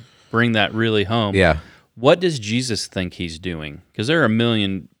tried to bring that really home. Yeah. What does Jesus think he's doing? Because there are a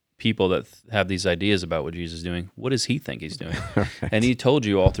million people that have these ideas about what Jesus is doing. What does he think he's doing? Right. And he told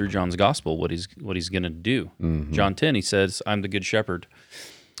you all through John's gospel what he's going to do. John 10, he says, I'm the good shepherd.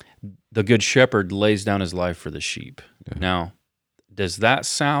 The good shepherd lays down his life for the sheep. Yeah. Now, does that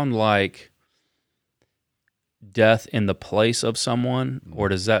sound like death in the place of someone, or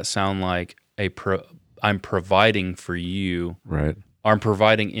does that sound like I'm providing for you? Right. I'm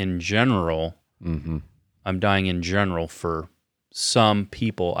providing in general. I'm dying in general for some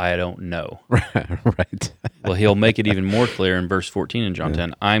people I don't know. Right. Well, he'll make it even more clear in verse 14 in John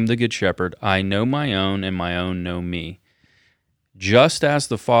 10. I'm the good shepherd. I know my own, and my own know me. Just as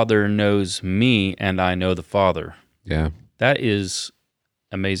the Father knows me, and I know the Father. Yeah. That is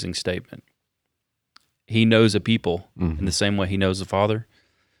an amazing statement. He knows a people in the same way he knows the Father.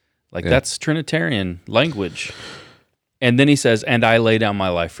 That's Trinitarian language. And then he says, and I lay down my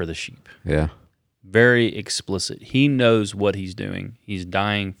life for the sheep. Yeah. Very explicit. He knows what he's doing. He's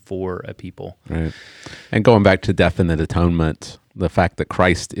dying for a people. Right. And going back to definite atonement, the fact that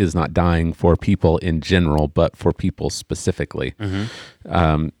Christ is not dying for people in general, but for people specifically.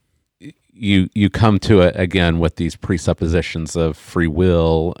 You come to it again with these presuppositions of free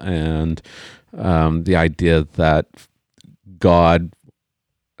will and the idea that God,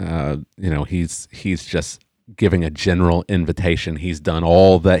 he's just giving a general invitation. He's done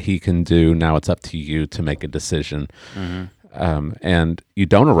all that he can do. Now it's up to you to make a decision. And you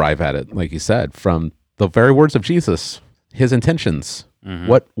don't arrive at it, like you said, from the very words of Jesus, his intentions.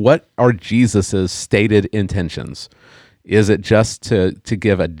 What are Jesus's stated intentions? Is it just to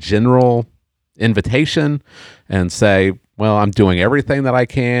give a general invitation and say, well, I'm doing everything that I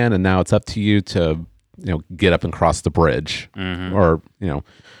can, and now it's up to you to, get up and cross the bridge, or,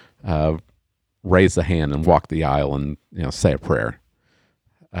 raise the hand and walk the aisle and say a prayer,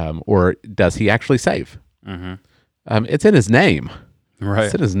 or does he actually save? It's in his name, right?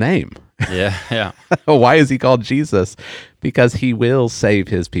 It's in his name. Yeah. Why is he called Jesus? Because he will save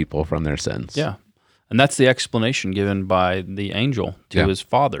his people from their sins. Yeah, And that's the explanation given by the angel to his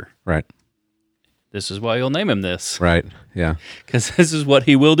father. Right. This is why you'll name him this. Right. Yeah. Because this is what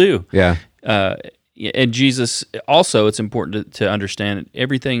he will do. Yeah. And Jesus, also, it's important to understand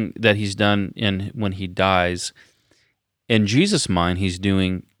everything that he's done when he dies. In Jesus' mind, he's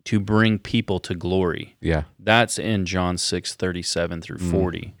doing to bring people to glory. Yeah. That's in John 6:37 through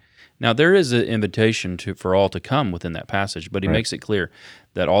 40. Now, there is an invitation for all to come within that passage, but he makes it clear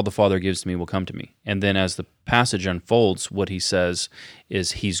that all the Father gives to me will come to me. And then as the passage unfolds, what he says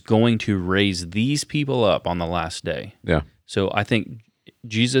is he's going to raise these people up on the last day. Yeah. So I think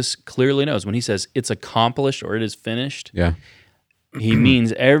Jesus clearly knows when he says it's accomplished or it is finished, Yeah. he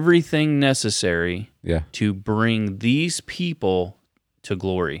means everything necessary Yeah. to bring these people to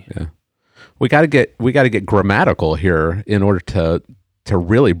glory. Yeah. We got to get grammatical here in order to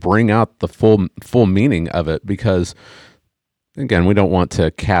really bring out the full meaning of it, because again, we don't want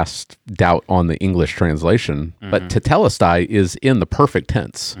to cast doubt on the English translation, but tetelestai is in the perfect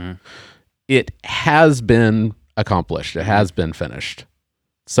tense. It has been accomplished. It has been finished.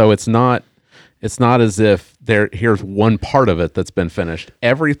 So it's not as if here's one part of it that's been finished.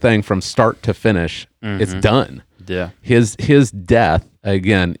 Everything from start to finish, it's done. Yeah. His death,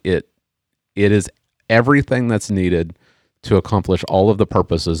 again, it is everything that's needed to accomplish all of the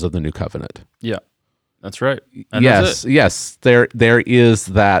purposes of the new covenant. Yeah. That's right. And Yes, yes. There is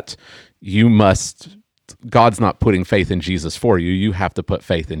that God's not putting faith in Jesus for you. You have to put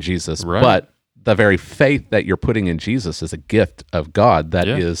faith in Jesus. Right. But the very faith that you're putting in Jesus is a gift of God. That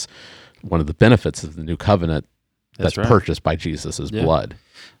Yeah. is one of the benefits of the new covenant that's right. purchased by Jesus' blood.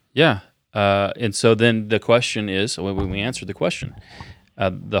 Yeah. And so then the question is, when we answer the question,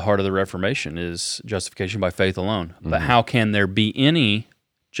 the heart of the Reformation is justification by faith alone. But how can there be any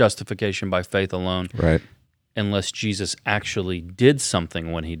justification by faith alone Right, unless Jesus actually did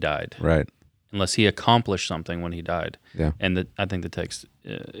something when he died? right. Unless he accomplished something when he died. Yeah. And I think the text,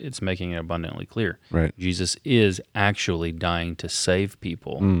 it's making it abundantly clear. Right. Jesus is actually dying to save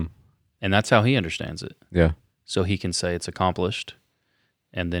people. And that's how he understands it. Yeah. So he can say it's accomplished,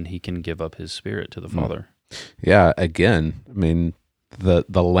 and then he can give up his spirit to the Father. Yeah, again, I mean,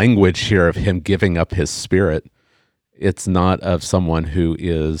 the language here of him giving up his spirit, it's not of someone who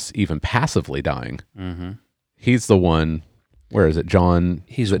is even passively dying. He's the one, where is it, John?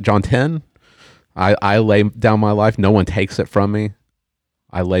 Is it John 10? I lay down my life, no one takes it from me.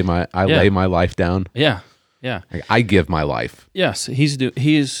 I lay my life down. Yeah, yeah. I give my life. Yes, he's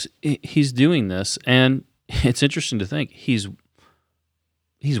doing this, and it's interesting to think he's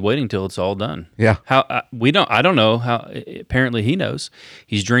waiting till it's all done. Yeah. How I don't know how. Apparently, he knows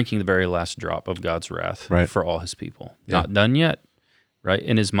he's drinking the very last drop of God's wrath Right. for all his people. Yeah. Not done yet, right?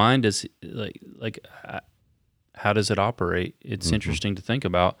 In his mind is like how does it operate? It's interesting to think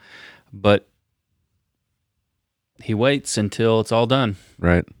about, but he waits until it's all done.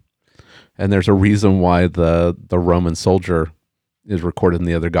 Right. And there's a reason why the Roman soldier is recorded in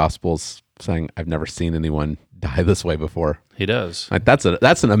the other Gospels saying, "I've never seen anyone die this way before." He does. Like that's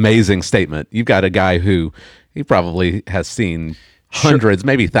an amazing statement. You've got a guy who he probably has seen hundreds,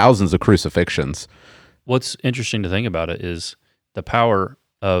 maybe thousands of crucifixions. What's interesting to think about it is the power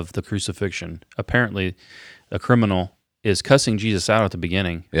of the crucifixion. Apparently, a criminal is cussing Jesus out at the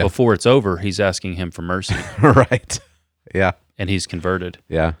beginning. Yeah. Before it's over, he's asking him for mercy, Right. Yeah. and he's converted.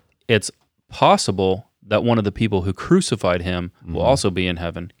 Yeah. It's possible that one of the people who crucified him will also be in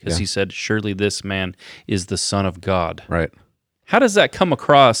heaven, because he said, "Surely this man is the Son of God." Right. How does that come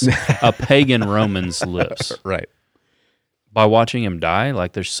across a pagan Roman's lips? Right. By watching him die?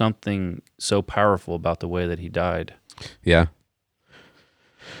 Like there's something so powerful about the way that he died. Yeah.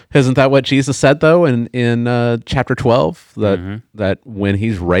 Isn't that what Jesus said though in chapter 12 that when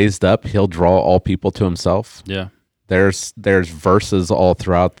he's raised up, he'll draw all people to himself? Yeah. There's verses all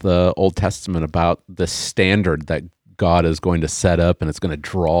throughout the Old Testament about the standard that God is going to set up, and it's going to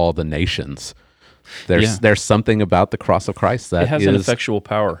draw the nations. There's something about the cross of Christ that It has an effectual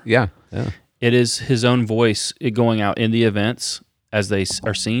power. Yeah. It is his own voice going out in the events as they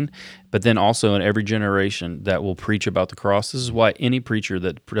are seen, but then also in every generation that will preach about the cross. This is why any preacher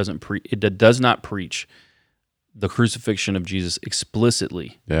that does not preach the crucifixion of Jesus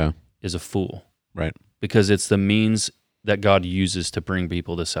explicitly Yeah. is a fool, Right. because it's the means that God uses to bring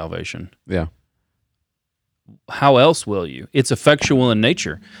people to salvation. Yeah. How else will you? It's effectual in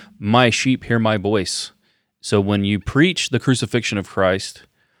nature. My sheep hear my voice. So when you preach the crucifixion of Christ,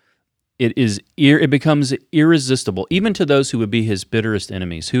 it becomes irresistible, even to those who would be his bitterest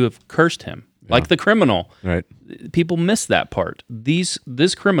enemies, who have cursed him, like the criminal. Right. People miss that part. This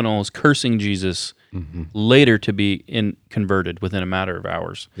criminal is cursing Jesus later to be converted within a matter of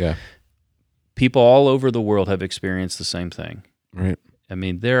hours. Yeah. people all over the world have experienced the same thing. Right. I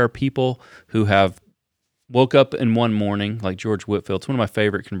mean, there are people who have woke up in one morning, like George Whitefield. It's one of my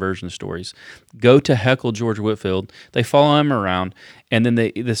favorite conversion stories. Go to heckle George Whitefield. They follow him around, and then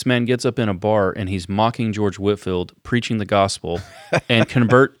this man gets up in a bar, and he's mocking George Whitefield, preaching the gospel, and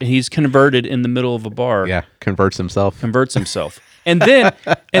he's converted in the middle of a bar. Yeah, converts himself. And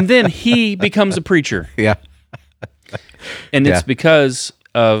then he becomes a preacher. Yeah. And it's because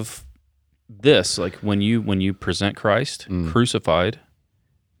of this. Like when you present Christ crucified,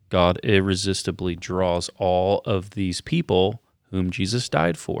 God irresistibly draws all of these people whom Jesus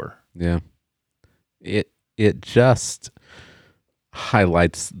died for. Yeah. It just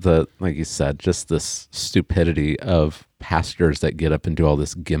highlights like you said, just this stupidity of pastors that get up and do all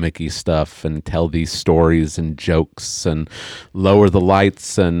this gimmicky stuff and tell these stories and jokes and lower the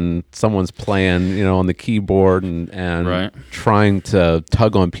lights, and someone's playing, on the keyboard and right. trying to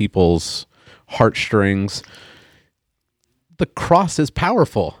tug on people's heartstrings. The cross is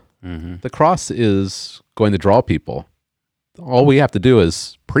powerful. Mm-hmm. The cross is going to draw people. All we have to do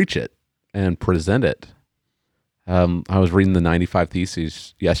is preach it and present it. I was reading the 95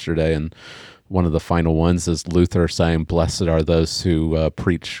 Theses yesterday, and one of the final ones is Luther saying, "Blessed are those who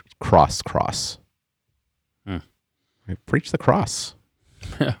preach cross." Right? Preach the cross.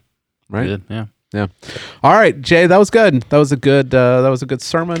 Yeah. Right? Good. Yeah. Yeah. All right, Jay, that was good. That was a good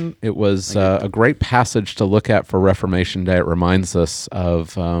sermon. It was a great passage to look at for Reformation Day. It reminds us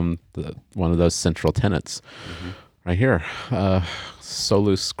of one of those central tenets right here.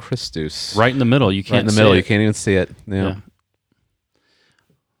 Solus Christus. Right in the middle. You can't right in the middle. You can't even see it. Yeah.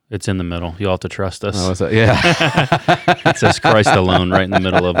 It's in the middle. You'll have to trust us. Oh, is it? Yeah. It says Christ alone right in the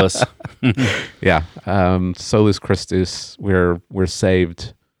middle of us. Yeah. Solus Christus. We're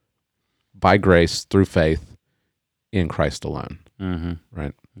saved by grace through faith in Christ alone. Mm-hmm.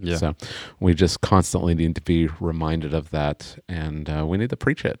 Right? Yeah. So we just constantly need to be reminded of that, and we need to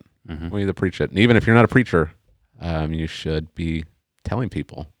preach it. Mm-hmm. We need to preach it. And even if you're not a preacher, you should be telling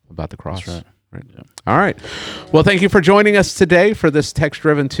people about the cross. That's right. Right. Yeah. All right. Well, thank you for joining us today for this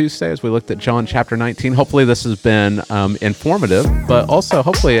Text-Driven Tuesday as we looked at John chapter 19. Hopefully this has been informative, but also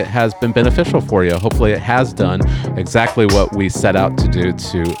hopefully it has been beneficial for you. Hopefully it has done exactly what we set out to do,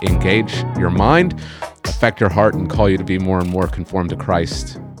 to engage your mind, affect your heart, and call you to be more and more conformed to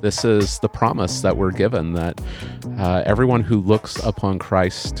Christ. This is the promise that we're given, that everyone who looks upon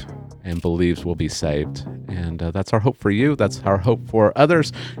Christ and believes will be saved. And that's our hope for you. That's our hope for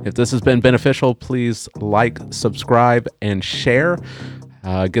others. If this has been beneficial, please like, subscribe, and share.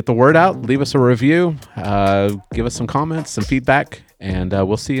 Get the word out. Leave us a review. Give us some comments, some feedback. And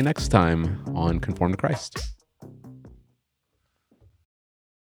we'll see you next time on Conform to Christ.